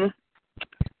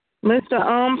 Mr.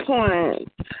 On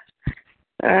Point,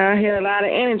 I hear a lot of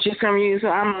energy from you, so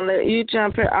I'm going to let you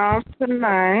jump it off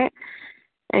tonight.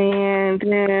 And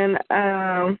then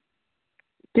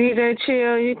DJ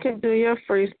Chill, you can do your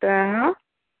freestyle.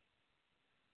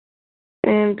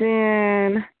 And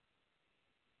then...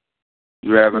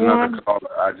 You have another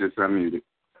caller. I just unmuted.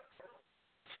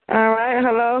 All right,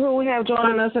 hello. Who we have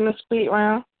joining us in the speed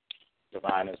round?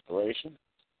 Divine Inspiration.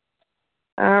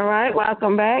 All right,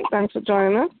 welcome back. Thanks for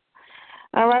joining us.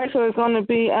 All right, so it's going to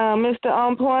be Mr.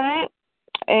 On Point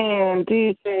and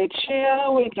DJ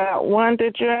Chill. We got Wonder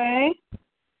Dre.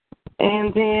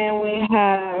 And then we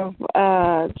have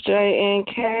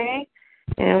J&K.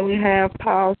 And we have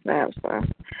Paul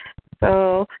Sampson.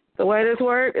 So the way this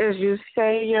works is you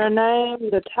say your name,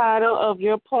 the title of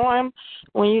your poem.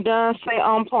 When you're done, say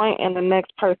On Point, and the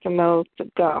next person knows to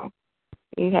go.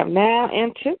 You have now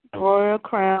entered the Royal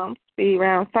Crown Speed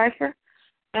Round Cipher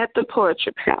at the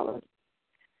Poetry Palace.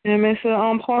 And Mr.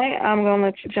 On Point, I'm going to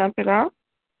let you jump it off.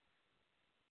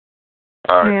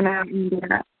 All right. And I'll do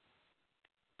that.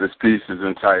 This piece is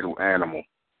entitled Animal.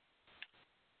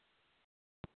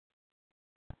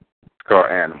 It's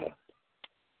called Animal.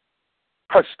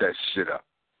 Hush that shit up.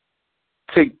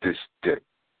 Take this dick.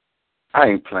 I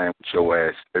ain't playing with your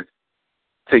ass.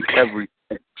 Take every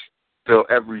feel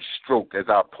every stroke as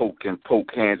I poke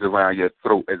hands around your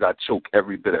throat as I choke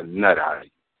every bit of nut out of you.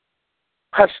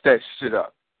 Hush that shit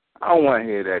up. I don't want to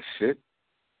hear that shit.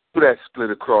 Do that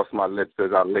split across my lips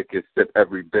as I lick and sip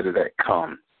every bit of that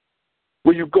cum.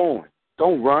 Where you going?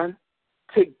 Don't run.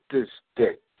 Take this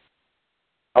dick.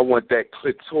 I want that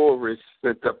clitoris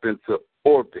sent up into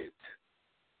orbit.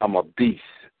 I'm a beast.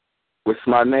 What's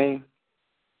my name?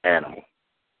 Animal.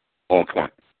 On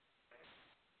Point.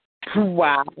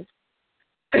 Wow.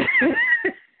 I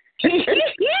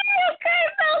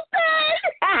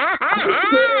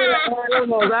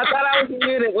thought I was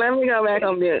muted. Let me go back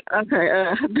on mute. Okay,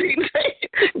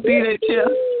 DJ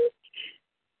Chill.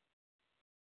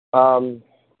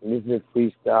 This is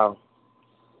freestyle.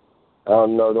 I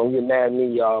don't know. Don't get mad at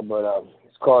me, y'all, but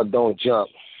it's called Don't Jump.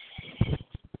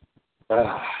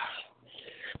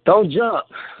 Don't jump.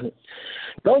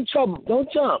 Don't jump. Don't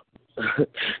jump.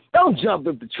 Don't jump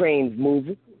if the train's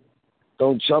moving.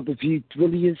 Don't jump if you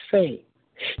really insane.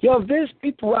 Yo, if there's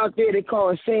people out there that call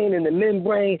insane in the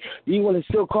membrane, do you want to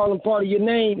still call them part of your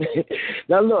name?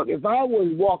 Now, look, if I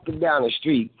was walking down the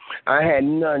street, I had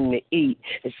nothing to eat,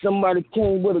 and somebody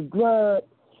came with a grub,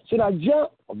 should I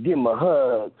jump or give him a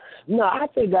hug? No, I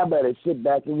think I better sit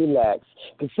back and relax,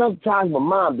 because sometimes my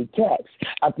mind be taxed.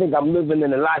 I think I'm living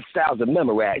in the lifestyles of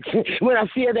Memorax. When I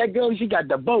see that girl, she got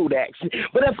the Bodax.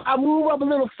 But if I move up a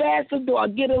little faster, do I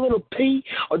get a little pee,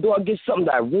 or do I get something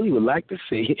that I really would like to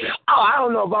see? Oh, I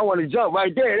don't know if I want to jump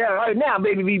right there, right now,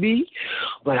 baby BB.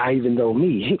 But I even know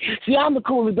me. See, I'm the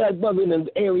coolest black brother in the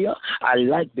area. I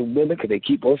like the women because they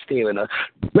keep on staring a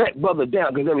black brother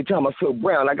down, because every time I feel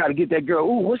brown, I got to get that girl,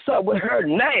 ooh, what's up with her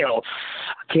now?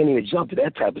 I can't even jump to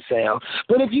that type of sound.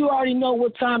 But if you already know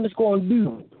what time it's going to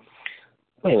do,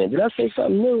 wait a minute, did I say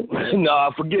something new?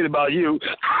 No, forget about you.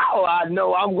 Oh, I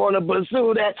know I'm going to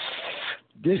pursue that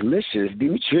delicious,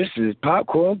 nutritious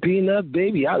popcorn peanut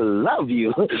baby. I love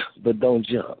you, but don't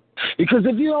jump. Because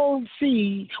if you don't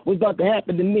see what's about to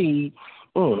happen to me,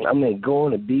 I'm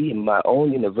going to be in my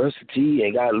own university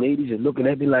and got ladies that's looking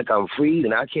at me like I'm free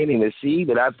and I can't even see,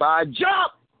 but if I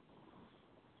jump,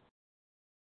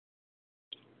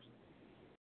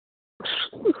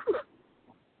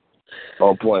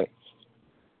 On Point.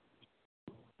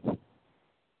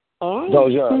 Oh,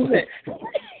 don't jump. Who's next?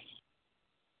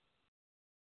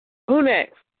 Who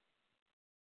next?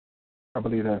 I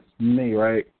believe that's me,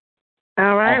 right?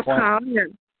 All right, Paul.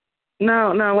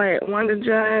 No, wait. Wonder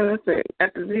Dre, let's see.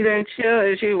 After DJ Chill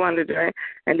is you, Wonder Dre.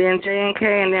 And then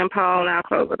J&K, and then Paul, and I'll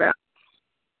close it out.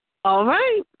 All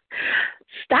right.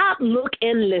 Stop, look,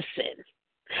 and listen.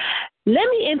 Let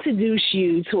me introduce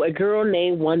you to a girl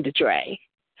named Wonder Dre.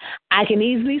 I can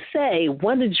easily say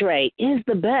Wonder Dre is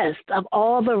the best of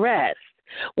all the rest,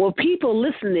 with people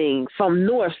listening from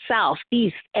north, south,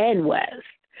 east, and west.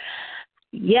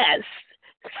 Yes,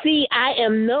 see, I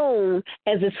am known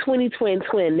as a 20-twin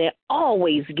twin that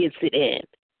always gets it in.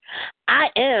 I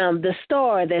am the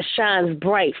star that shines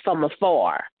bright from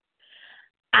afar.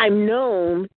 I'm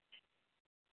known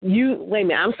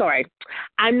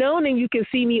I'm known and you can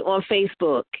see me on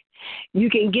Facebook. You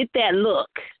can get that look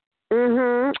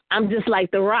I'm just like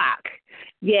The Rock.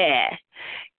 Yeah,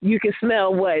 you can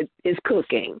smell what is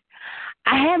cooking.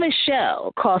 I have a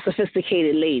show called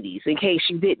Sophisticated Ladies, in case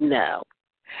you didn't know.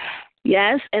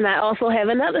 Yes, and I also have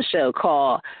another show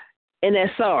called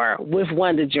NSR with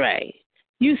Wonder Dre.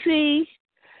 You see,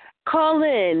 call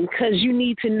in because you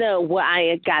need to know what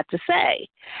I got to say.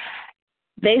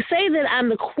 They say that I'm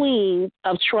the queen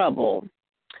of trouble,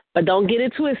 but don't get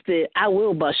it twisted. I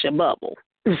will bust your bubble.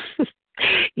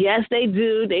 Yes, they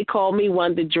do. They call me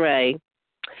Wonder Dre.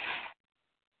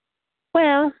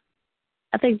 Well,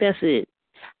 I think that's it.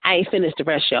 I ain't finished the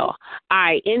rest, y'all. All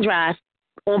right, in drive,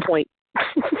 on point.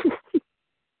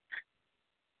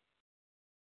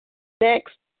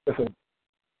 Next. Listen,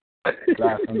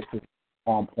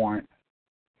 on point.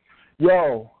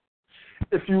 Yo,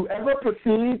 if you ever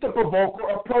proceed to provoke or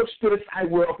approach this, I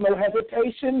will, with no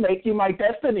hesitation, make you my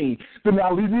destiny. Then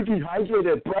I'll leave you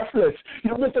dehydrated, breathless.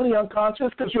 You're mentally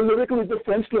unconscious because you're lyrically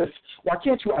defenseless. Why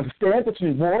can't you understand that you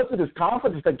need more to this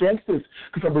confidence against this?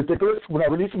 Because I'm ridiculous when I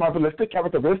release my ballistic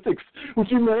characteristics, which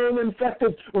you may have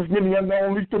infected with many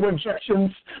unknown lethal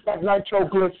injections like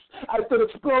nitroglyphs. I still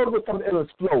explode with some ill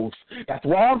explodes. That's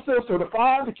why I'm still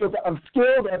certified to kill the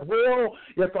unskilled at will.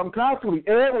 Yes, I'm constantly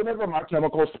ill whenever my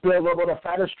chemicals spill over the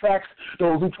fattest tracks.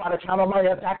 Those who try to counter my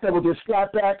attack, they will get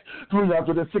slapped back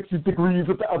 360 degrees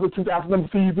with the other 2,000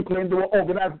 MCs who claim they were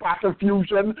organized by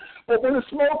confusion. But when the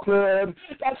smoke cleared,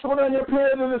 that's when I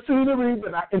appeared in the scenery.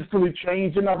 Then I instantly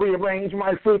changed and I rearranged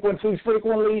my frequencies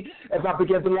frequently as I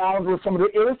began to lounge with some of the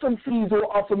illest MCs who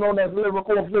are also known as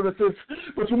lyrical lyricists.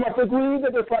 But you must agree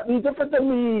that they're slightly different than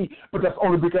me. But that's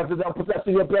only because they don't possess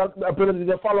the ability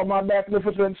to follow my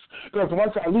magnificence. Because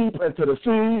once I leap into the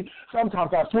sea,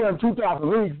 sometimes I swim 2,000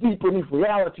 leagues deep beneath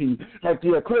reality. Like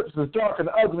the eclipse is dark and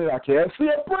ugly, I can't see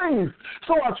it breathe.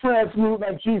 So I transmute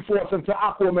like G-Force into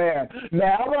Aquaman.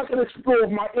 Now I can explore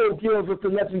my ill gills with the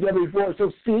legendary voice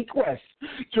of Sequest.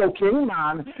 Joe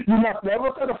Kingman, you must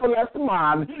never settle for less than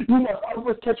mine. You must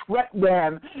always catch wreck,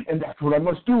 man. And that's what I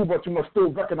must do, but you must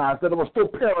still recognize that I was still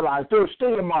paralyzed, still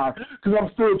state of mind, because I'm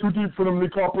still too deep for them to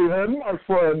comprehend, my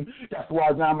friend. That's why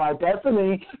it's now my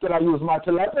destiny that I use my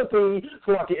telepathy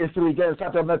so I can instantly get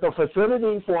inside the mental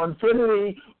facility for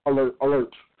infinity. Alert,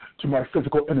 alert to my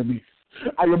physical enemies.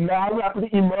 I am now rapidly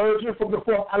emerging from the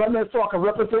fourth element so I can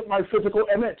represent my physical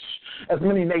image. As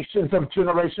many nations of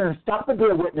generations stop to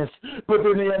bear witness, but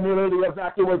then they immediately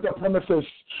evacuate their premises.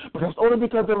 But that's only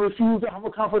because they refuse to have a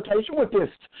confrontation with this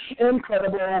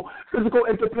incredible, physical,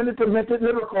 independent, demented,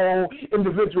 lyrical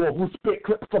individual who spit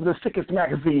clips from the sickest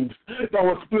magazines that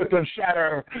will split and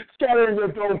shatter, scattering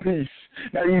their dome piece.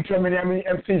 Now you tell me how many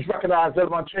MCs recognize that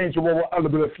I'm unchangeable with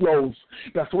unlimited flows.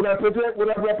 That's what I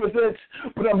represent,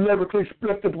 but I'm lyrically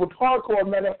split with hardcore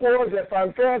metaphors that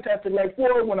find fantastic like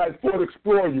water when I fully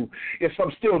explore you. Yes,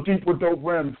 I'm still deep with dope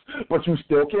rims, but you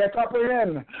still can't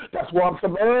comprehend. That's why I'm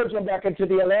submerged and back into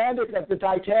the Atlantic like the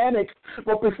Titanic.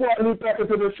 But before I leap back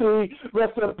into the sea,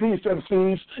 rest in peace,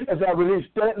 MCs, as I release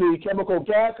deadly chemical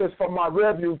gases from my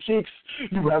rearview cheeks.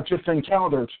 You have just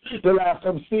encountered the last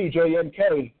MC,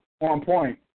 JMK, on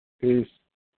point. Peace.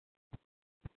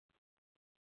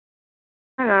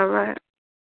 All right.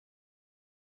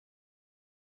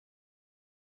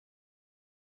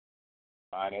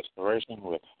 Divine inspiration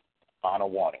with final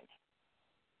warning.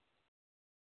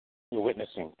 We're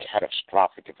witnessing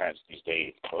catastrophic events these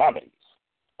days, calamities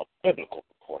of biblical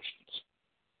proportions.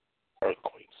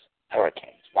 Earthquakes,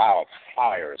 hurricanes,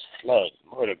 wildfires, floods,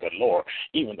 murder galore.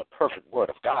 Even the perfect word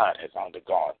of God has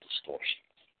undergone distortion.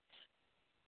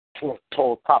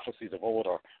 Foretold prophecies of old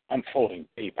are unfolding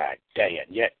day by day,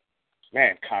 and yet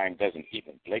mankind doesn't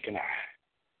even blink an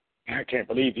eye. I can't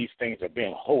believe these things are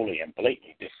being wholly and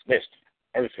blatantly dismissed.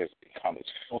 Earth has become as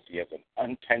filthy as an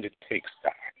untended pigsty.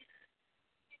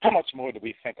 How much more do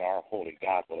we think our holy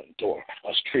God will endure,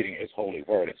 us treating his holy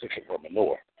word as if it were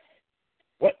manure?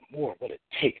 What more will it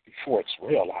take before it's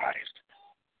realized?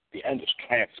 The end is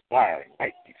transpiring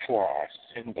right before our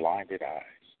sin-blinded eyes.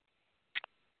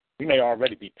 We may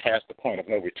already be past the point of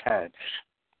no return,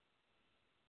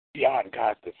 beyond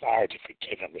God's desire to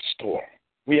forgive and restore.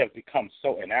 We have become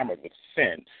so enamored with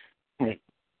sin,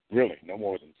 really no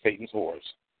more than Satan's whores.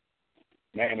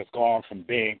 Man has gone from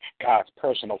being God's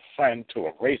personal friend to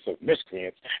a race of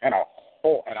miscreants, and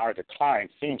our decline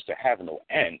seems to have no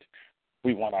end.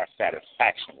 We want our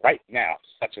satisfaction right now,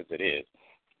 such as it is,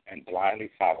 and blindly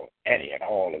follow any and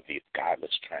all of these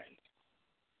godless trends.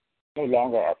 No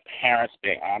longer are parents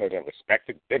being honored and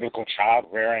respected. Biblical child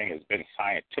rearing has been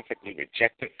scientifically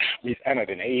rejected. We've entered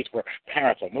an age where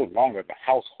parents are no longer the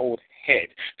household head,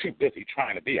 too busy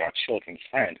trying to be our children's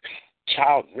friend.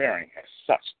 Child rearing as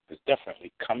such has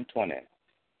definitely come to an end.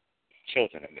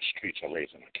 children in the streets are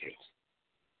raising our kids.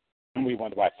 And we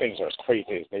wonder why things are as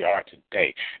crazy as they are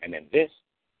today. And in this,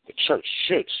 the church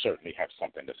should certainly have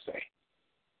something to say.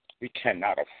 We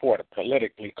cannot afford a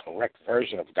politically correct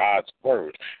version of God's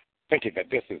word. Thinking that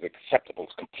this is acceptable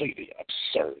is completely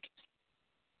absurd.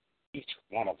 Each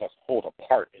one of us hold a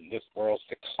part in this world's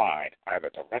decline, either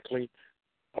directly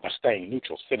or by staying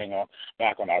neutral, sitting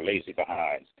back on our lazy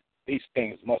behinds. These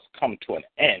things must come to an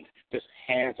end. This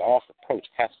hands-off approach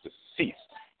has to cease.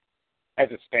 As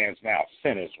it stands now,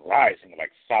 sin is rising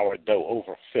like sourdough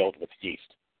overfilled with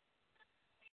yeast.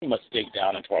 We must dig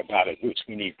down into our godly roots.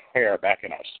 We need prayer back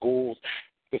in our schools.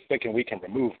 Just thinking we can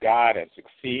remove God and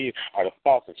succeed are the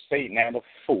thoughts of Satan and of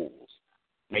fools,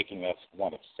 making us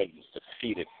one of Satan's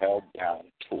defeated, held-down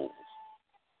tools.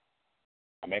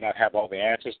 I may not have all the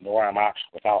answers, nor am I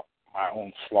without my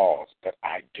own flaws, but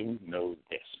I do know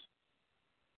this.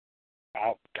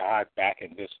 Without God back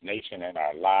in this nation and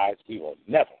our lives, we will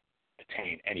never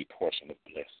attain any portion of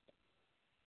bliss.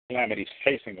 Calamities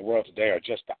facing the world today are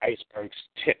just the iceberg's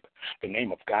tip. The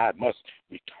name of God must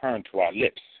return to our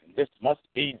lips. And this must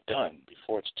be done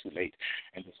before it's too late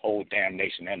and this whole damn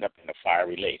nation end up in the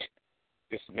fiery lake.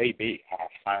 This may be our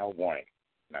final warning,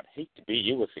 and I'd hate to be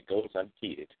you if it goes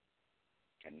unheeded.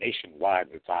 A nationwide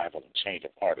revival and change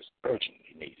of heart is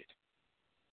urgently needed.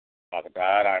 Father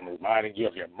God, I'm reminding you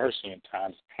of your mercy in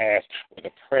times past, where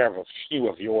the prayer of a few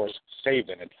of yours saved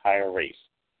an entire race.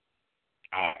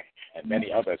 I and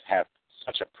many others have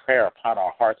such a prayer upon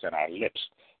our hearts and our lips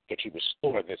that you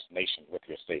restore this nation with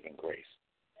your saving grace.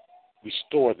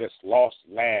 Restore this lost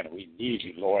land. We need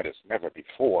you, Lord, as never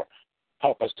before.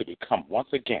 Help us to become once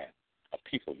again a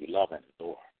people you love and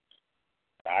adore.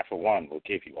 And I, for one, will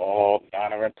give you all the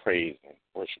honor and praise and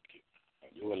worship you,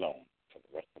 and you alone, for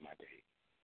the rest of my days.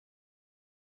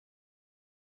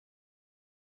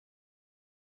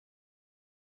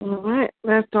 All right,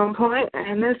 that's on point.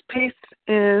 And this piece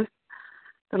is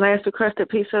the last requested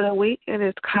piece of the week. It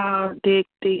is called Dig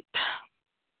Deep.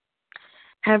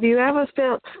 Have you ever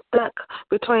felt stuck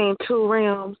between two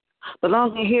realms,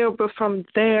 belonging here, but from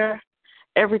there,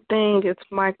 everything is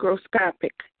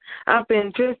microscopic? I've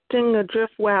been drifting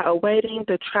adrift while awaiting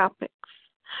the tropics.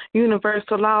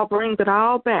 Universal law brings it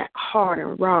all back, hard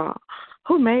and raw.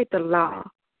 Who made the law?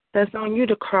 That's on you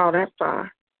to crawl that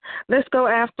far. Let's go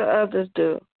after others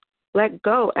do. Let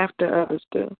go after others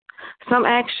do. Some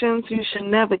actions you should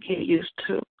never get used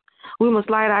to. We must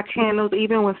light our candles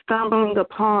even when stumbling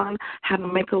upon how to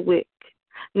make a wick.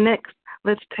 Next,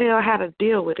 let's tell how to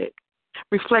deal with it.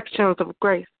 Reflections of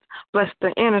grace bless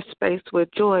the inner space where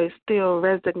joy still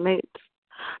resonates.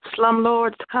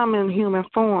 Slumlords come in human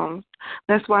forms.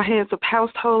 That's why heads of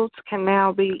households can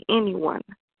now be anyone.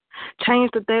 Change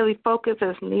the daily focus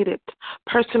as needed.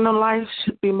 Personal life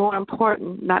should be more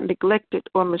important, not neglected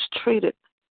or mistreated.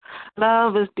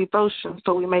 Love is devotion,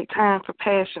 so we make time for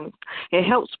passions. It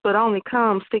helps, but only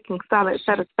comes seeking solid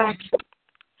satisfaction.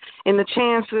 In the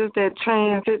chances that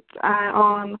transits I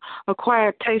on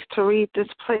acquired taste to read this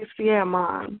place, yeah,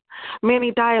 man.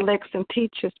 Many dialects and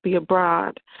teachers be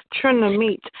abroad. Trim the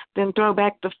meat, then throw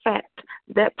back the fat.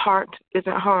 That part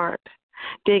isn't hard.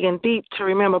 Digging deep to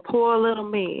remember poor little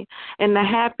me and the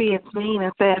happy and mean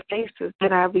and sad faces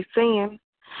that I be seeing.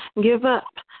 Give up.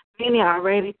 Many are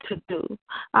ready to do.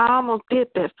 I almost did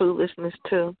that foolishness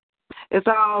too. It's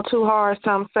all too hard,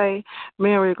 some say.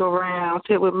 Merry-go-rounds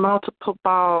hit with multiple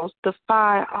balls.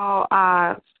 Defy all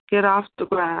odds. Get off the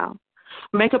ground.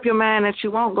 Make up your mind that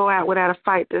you won't go out without a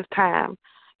fight this time.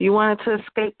 You wanted to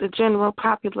escape the general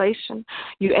population.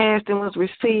 You asked and was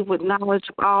received with knowledge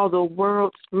of all the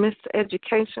world's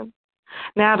miseducation.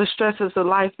 Now the stresses of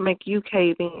life make you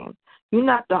cave in. You're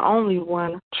not the only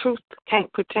one. Truth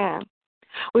can't pretend.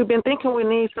 We've been thinking we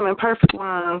need some imperfect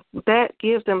ones. That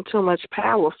gives them too much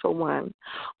power for one.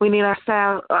 We need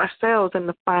ourselves in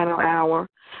the final hour.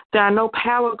 There are no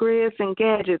power grids and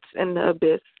gadgets in the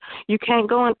abyss. You can't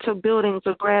go into buildings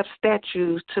or grab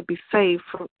statues to be saved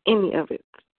from any of it.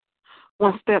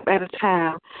 One step at a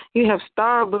time. You have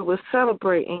starved but will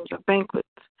celebrate in your banquets.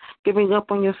 Giving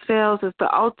up on yourselves is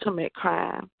the ultimate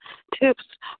crime. Tips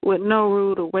with no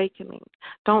rude awakening.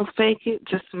 Don't fake it,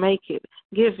 just make it.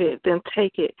 Give it, then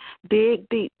take it. Dig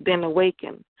deep, then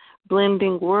awaken.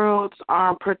 Blending worlds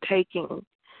are partaking.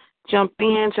 Jump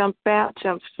in, jump out,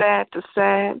 jump side to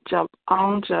side, jump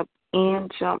on, jump in,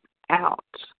 jump out.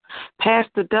 Pass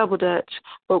the double dutch,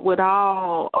 but with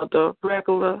all of the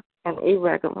regular and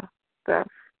irregular stuff.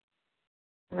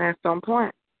 And that's on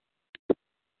point.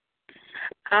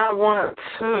 I want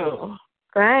to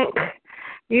thank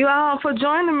you all for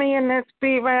joining me in that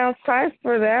speed round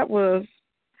cipher. That was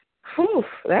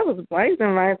blazing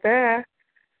right there.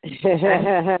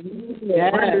 Yeah.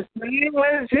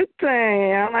 What did you think?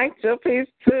 I liked your piece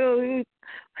too. You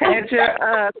had your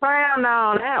crown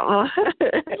on that one.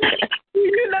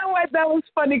 You know what? That was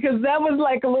funny because that was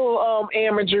like a little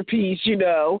amateur piece, you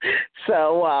know.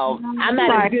 So I'm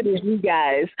not as good as you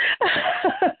guys.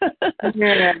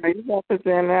 Yeah, you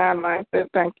represent that. I like it.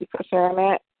 Thank you for sharing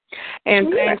that.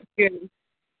 And thank you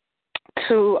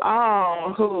to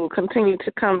all who continue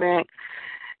to come back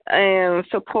and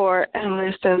support and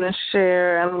listen and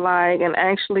share and like and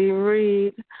actually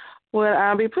read what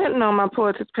I'll be putting on my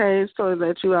Poetry page so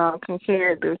that you all can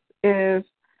hear it. This is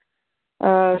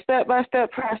a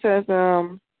step-by-step process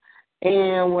and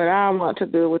what I want to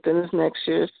do within this next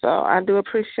year. So I do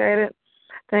appreciate it.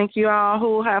 Thank you all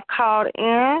who have called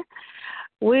in.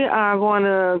 We are going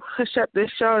to shut this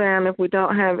show down if we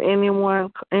don't have any more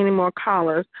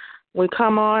callers. We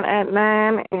come on at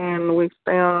 9 and we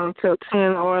stay on until 10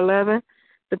 or 11,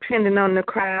 depending on the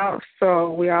crowd.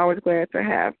 So we're always glad to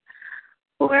have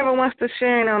whoever wants to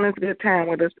share in on this good time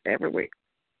with us every week.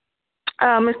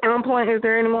 Mr. On Point, is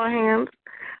there any more hands?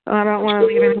 I don't want to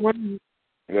leave anyone.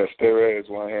 Yes, there is.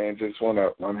 One hand just went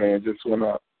up. One hand just went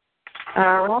up.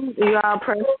 All right. You all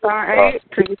press *8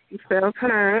 to get yourself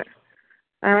heard.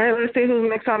 All right. Let's see who's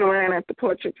next on the line at the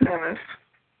Poetry Palace.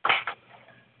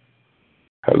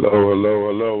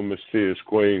 Hello, Mysterious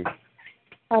Queen.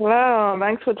 Hello.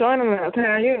 Thanks for joining us. How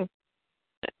are you?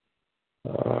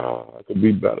 I could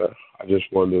be better. I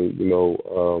just wanted to,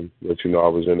 let you know I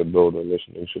was in the building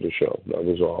listening to the show. That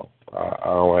was all. I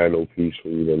don't have no peace for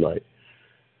you tonight.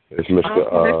 It's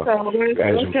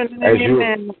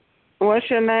Mr. What's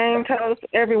your name? Tell us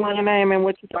everyone your name and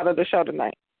what you thought of the show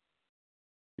tonight.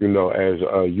 As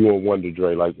you and Wonder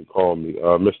Dre like to call me,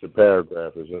 Mr.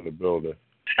 Paragraph is in the building.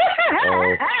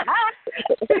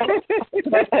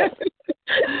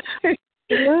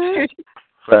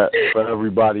 For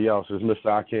everybody else, it's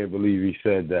Mr. I can't believe he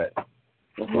said that.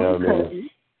 You know what I mean?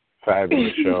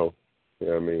 Fabulous show. You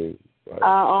know what I mean?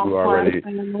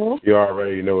 You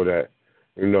already know that.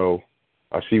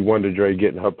 I see Wonder Dre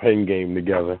getting her pen game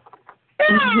together.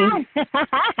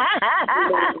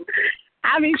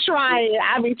 I be trying.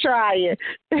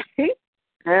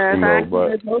 And I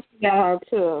both of y'all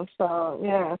too. So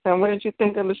yeah. So what did you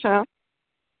think of the show?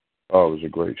 Oh, it was a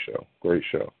great show. Great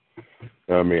show.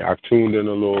 I tuned in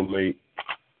a little late.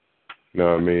 I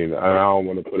don't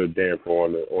want to put a damper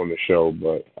on the show,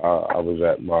 but I was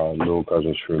at my little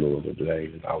cousin's funeral today,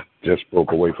 and I just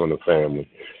broke away from the family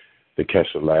to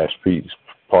catch the last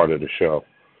part of the show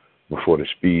before the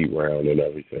speed round and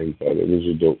everything. But it was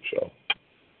a dope show.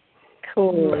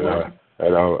 Cool.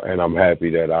 And I'm happy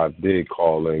that I did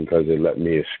call in because it let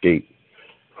me escape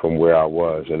from where I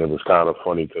was, and it was kind of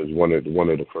funny because one of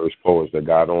the first poets that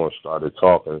got on started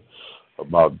talking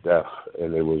about death,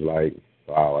 and it was like,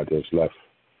 wow, I just left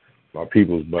my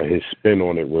people's, but his spin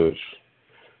on it was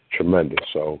tremendous.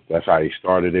 So that's how he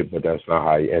started it, but that's not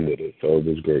how he ended it. So it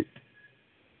was great.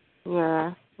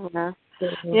 Yeah.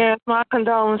 Yes, my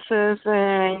condolences,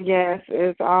 and yes,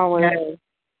 it's always,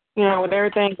 with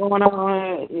everything going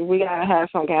on, we gotta have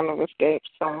some kind of escape.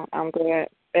 So I'm glad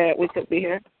that we could be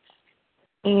here.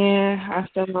 And I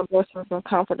send my blessings and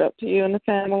comfort up to you and the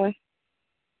family.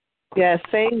 Yeah,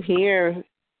 same here.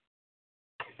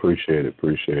 Appreciate it.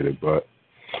 But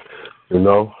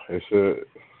it's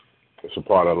a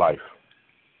part of life.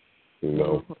 And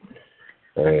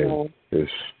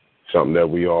it's something that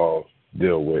we all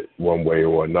deal with one way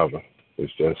or another.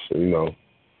 It's just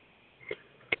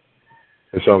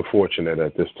it's unfortunate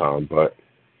at this time, but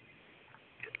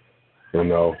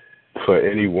for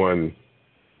anyone,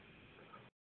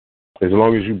 as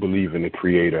long as you believe in the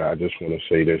Creator, I just want to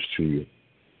say this to you.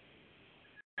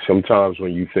 Sometimes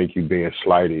when you think you're being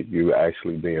slighted, you're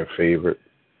actually being favored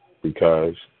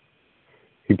because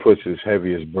he puts his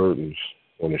heaviest burdens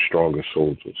on the strongest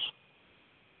soldiers.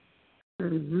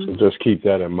 Mm-hmm. So just keep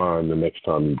that in mind the next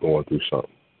time you're going through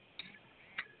something.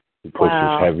 He puts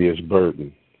his heaviest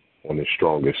burden on the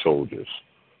strongest soldiers.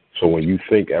 So when you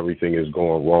think everything is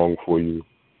going wrong for you,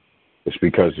 it's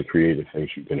because the Creator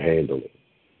thinks you can handle it.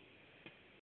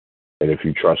 And if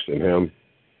you trust in him,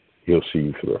 he'll see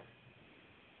you through.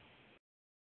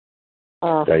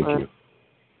 Thank you.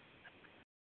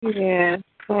 Yeah,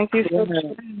 thank you so much.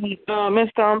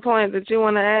 Mr. On Point, did you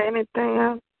want to add anything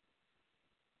else?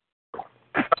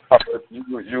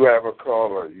 You have a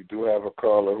caller. You do have a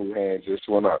caller who hand just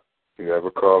went up.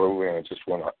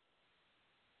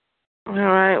 All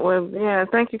right. Well, yeah,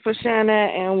 thank you for sharing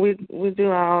that. And we do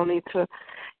all need to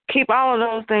keep all of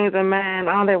those things in mind,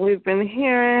 all that we've been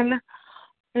hearing.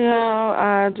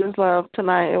 I just love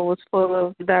tonight. It was full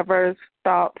of diverse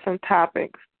thoughts and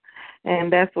topics.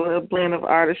 And that's what a blend of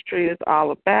artistry is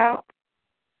all about.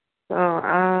 So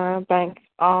I thank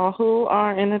all who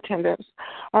are in attendance.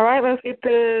 All right, let's get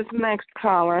this next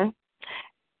caller.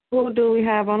 Who do we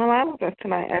have on the line with us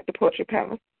tonight at the Poetry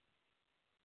Palace?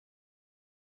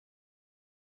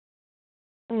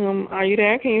 Are you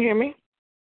there? Can you hear me?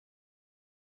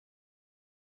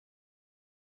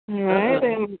 All right,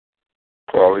 then.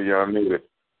 Caller, y'all need it.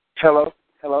 Hello?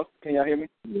 Can y'all hear me?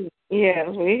 Yes,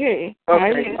 we hear you.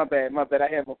 Okay, my bad. I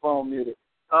had my phone muted.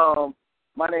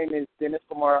 My name is Dennis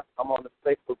Lamar. I'm on the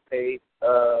Facebook page.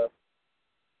 I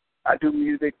do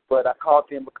music, but I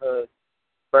called in because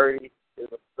Birdie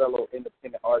is a fellow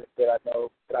independent artist that I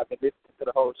know, that I've been listening to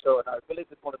the whole show, and I really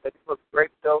just want to say this was a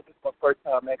great show. This is my first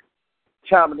time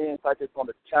chiming in, so I just want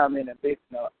to chime in and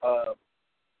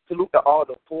salute to all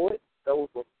the poets. Those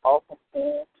were awesome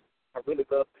poems. I really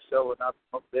love the show, and I'm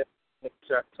definitely making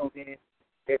sure I tune in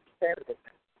every Saturday.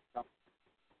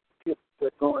 See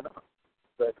what's going on.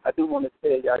 But I do want to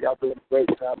say y'all doing a great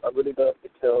job. I really love the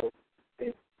show.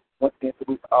 And once again,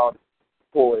 salute to all the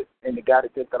poets and the guy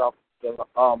that just got off the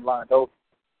line. Those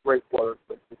great words.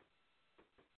 But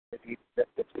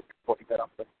that's what he got off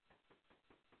the.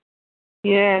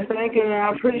 Yeah, thank you.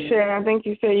 I appreciate it. I think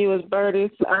you said you was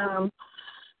Birdie's friend.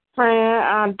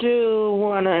 I do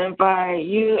want to invite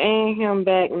you and him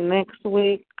back next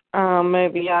week.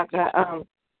 Maybe y'all got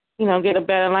get a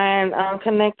better line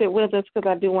connected with us, because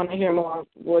I do want to hear more of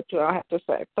what you all have to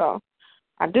say. So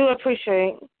I do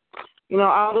appreciate,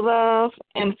 all the love,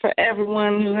 and for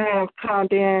everyone who has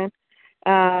called in,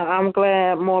 I'm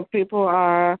glad more people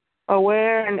are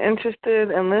aware and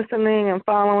interested in listening and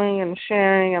following and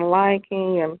sharing and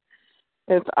liking, and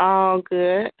it's all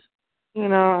good.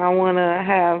 I want to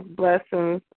have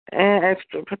blessings and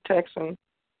extra protection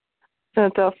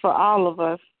sent up for all of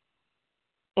us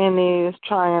in these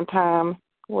trying times.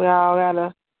 We all got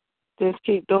to just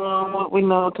keep doing what we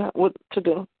know what to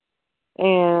do,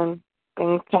 and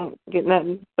things can't get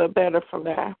nothing but better from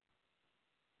there.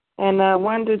 And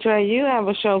Wonder J, you have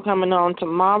a show coming on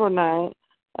tomorrow night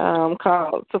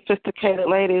called Sophisticated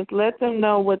Ladies. Let them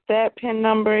know what that PIN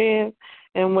number is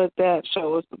and what that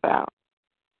show is about.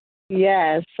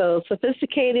 Yes, so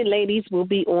Sophisticated Ladies will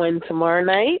be on tomorrow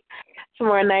night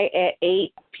at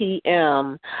 8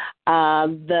 p.m.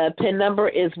 The PIN number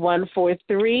is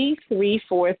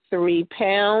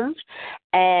 143343#,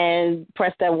 and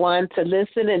press that 1 to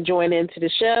listen and join into the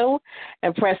show,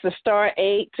 and press the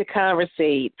 *8 to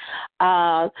conversate.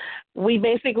 We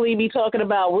basically be talking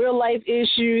about real life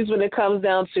issues when it comes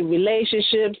down to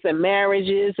relationships and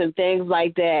marriages and things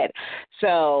like that.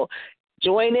 So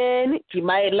join in. You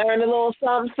might learn a little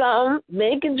something.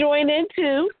 Men can join in,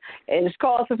 too. And it's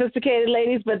called Sophisticated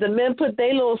Ladies, but the men put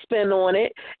their little spin on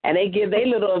it, and they give their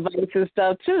little advice and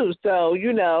stuff, too. So,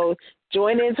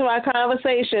 join into our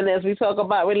conversation as we talk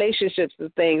about relationships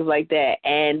and things like that.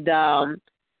 And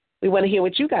we want to hear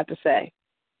what you got to say.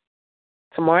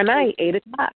 Tomorrow night, 8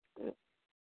 o'clock.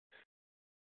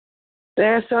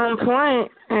 That's on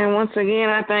point. And once again,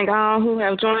 I thank all who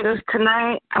have joined us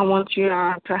tonight. I want you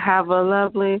all to have a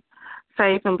lovely,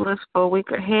 safe, and blissful week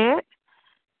ahead.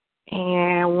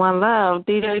 And one love.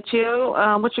 DJ Chill,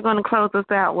 what you going to close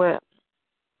us out with?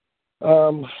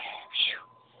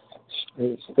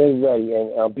 Stay ready.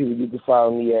 And people, you can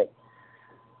follow me at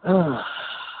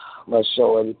my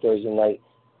show every Thursday night.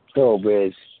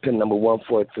 Thoroughbreds, PIN number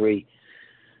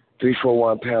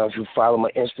 143341#. You follow my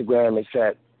Instagram, it's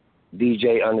at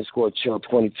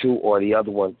DJ_Chill22, or the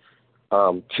other one,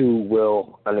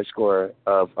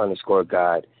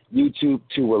 2will_of_God. YouTube,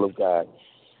 2will of God.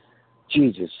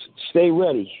 Jesus, stay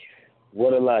ready.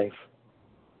 What a life.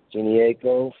 Jenny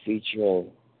Aiko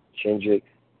featuring Kendrick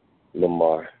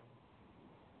Lamar.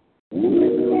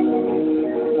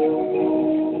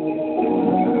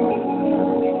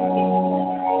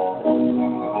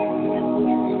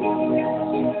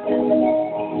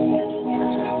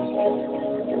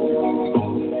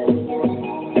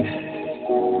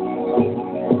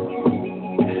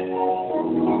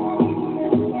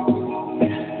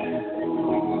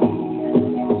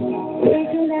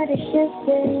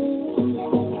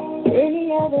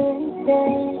 Any other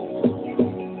instead,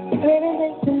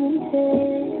 living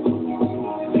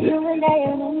you and I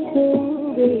are meant to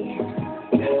be.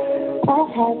 I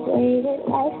have waited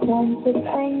lifetime to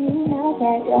find you. Now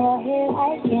that you're here,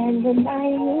 I can't deny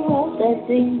you. All the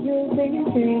things you've been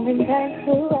dreaming back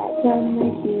to, I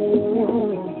promise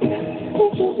you.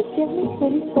 If you just give me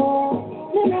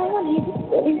 24, then I won't need you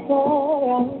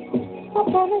 24 hours. I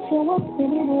promise you won't see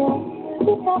me wrong.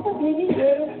 You probably be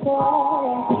beautiful.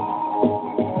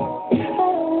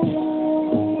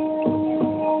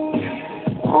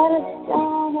 Out of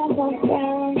town, I don't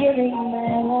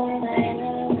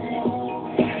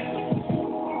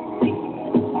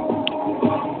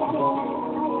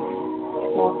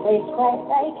place quite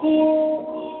like here.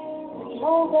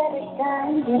 No better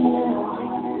time than now.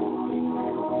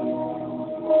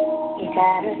 You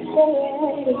gotta stay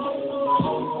ready.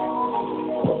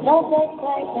 There's no place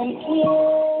quite like here.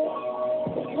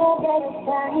 There's no better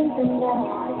time than now.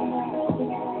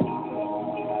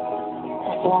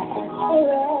 That's why I stay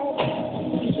ready.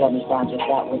 You tell me sign just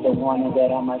out with the warning that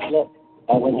I must look.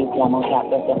 And when you come on top,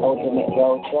 that's the ultimate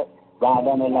road trip. Ride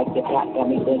on it like the clock, got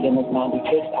me thinking it's 96.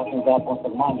 I can rap on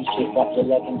some 90 shit, wrap your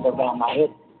leggings around my hip.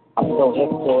 I'm so hip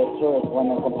to it, tourist when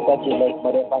I can speculate.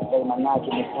 But if I say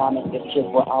monogamous comments, this shit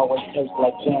will always taste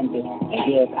like candy. And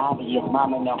yeah, it's obvious,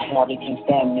 mama and them probably can't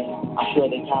stand me. I'm sure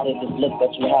they tired of this look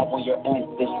that you have when you're in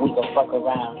this. We gon' fuck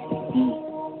around.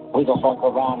 We gon' fuck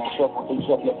around and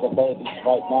triplets of babies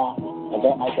right now. And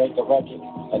that might break the record.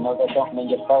 And no, that don't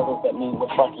mean you're fertile, that means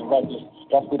we're fucking reckless.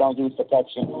 Guess we don't use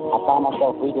protection. I find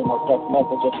myself reading those text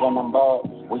messages when I'm bored.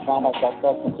 We find ourselves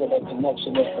until that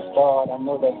connection is restored. I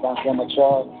know that sounds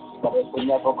immature, but if we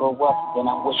never grow up,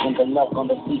 then I'm wishing good luck on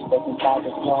the peace that's inside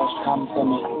this cash. Come to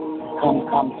me,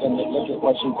 come to me. Look at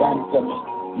what you done to me.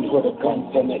 You put a gun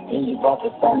to me, then you brought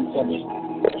the sun to me.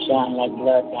 Shine like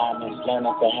blood diamonds,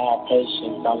 learning to have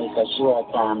patience, only cause you are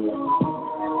timeless.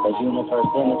 The universe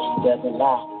energy doesn't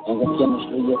lie, and the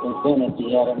chemistry is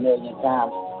infinity. Had 1,000,000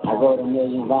 times, I wrote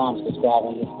 1,000,000 rhymes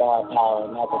describing your star power.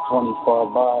 And after 24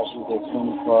 bars, you get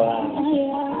 24 hours.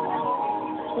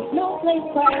 There's no place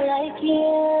quite like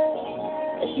here.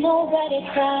 There's no better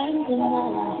time than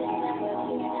now.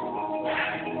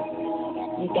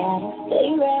 You gotta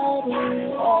stay ready.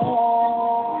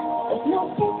 There's no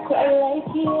place quite like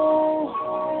here.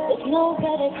 There's no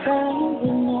better time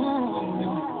than now.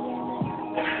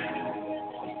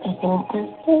 I don't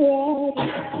have to worry.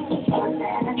 I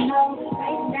know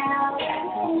right now.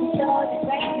 Show it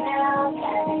right now.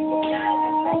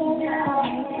 Right now.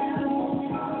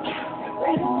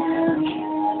 Right now.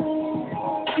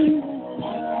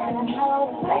 I know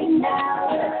right now.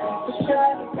 Show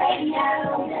it right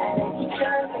now.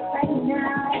 Show it right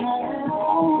now.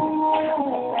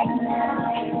 Right now.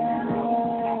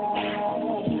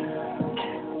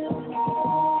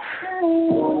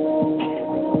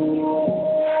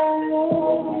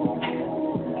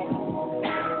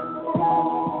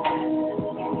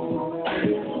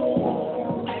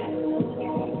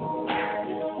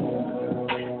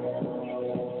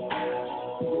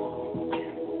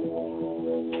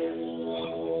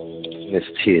 Miss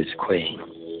Tears Queen.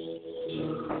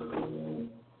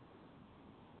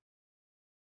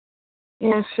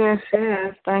 Yes.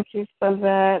 Thank you for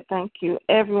that. Thank you,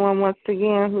 everyone, once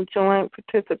again, who joined,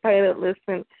 participated,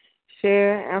 listened,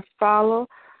 share, and follow.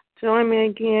 Join me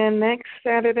again next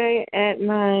Saturday at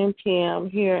 9 p.m.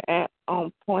 here at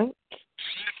On Point.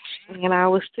 And I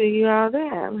will see you all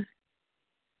then.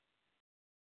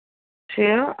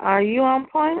 Chill, are you on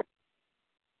point?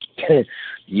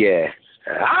 Yeah,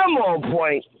 I'm on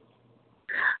point.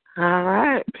 All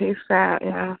right. Peace out,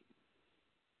 y'all.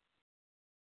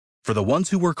 For the ones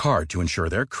who work hard to ensure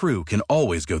their crew can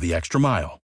always go the extra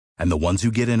mile, and the ones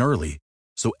who get in early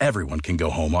so everyone can go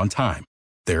home on time,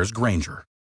 there's Grainger,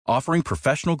 offering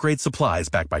professional-grade supplies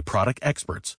backed by product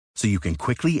experts so you can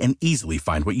quickly and easily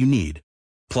find what you need.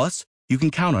 Plus, you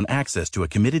can count on access to a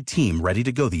committed team ready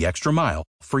to go the extra mile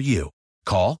for you.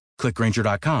 Call, click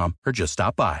Grainger.com, or just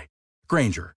stop by.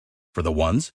 Grainger, for the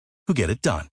ones who get it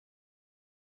done.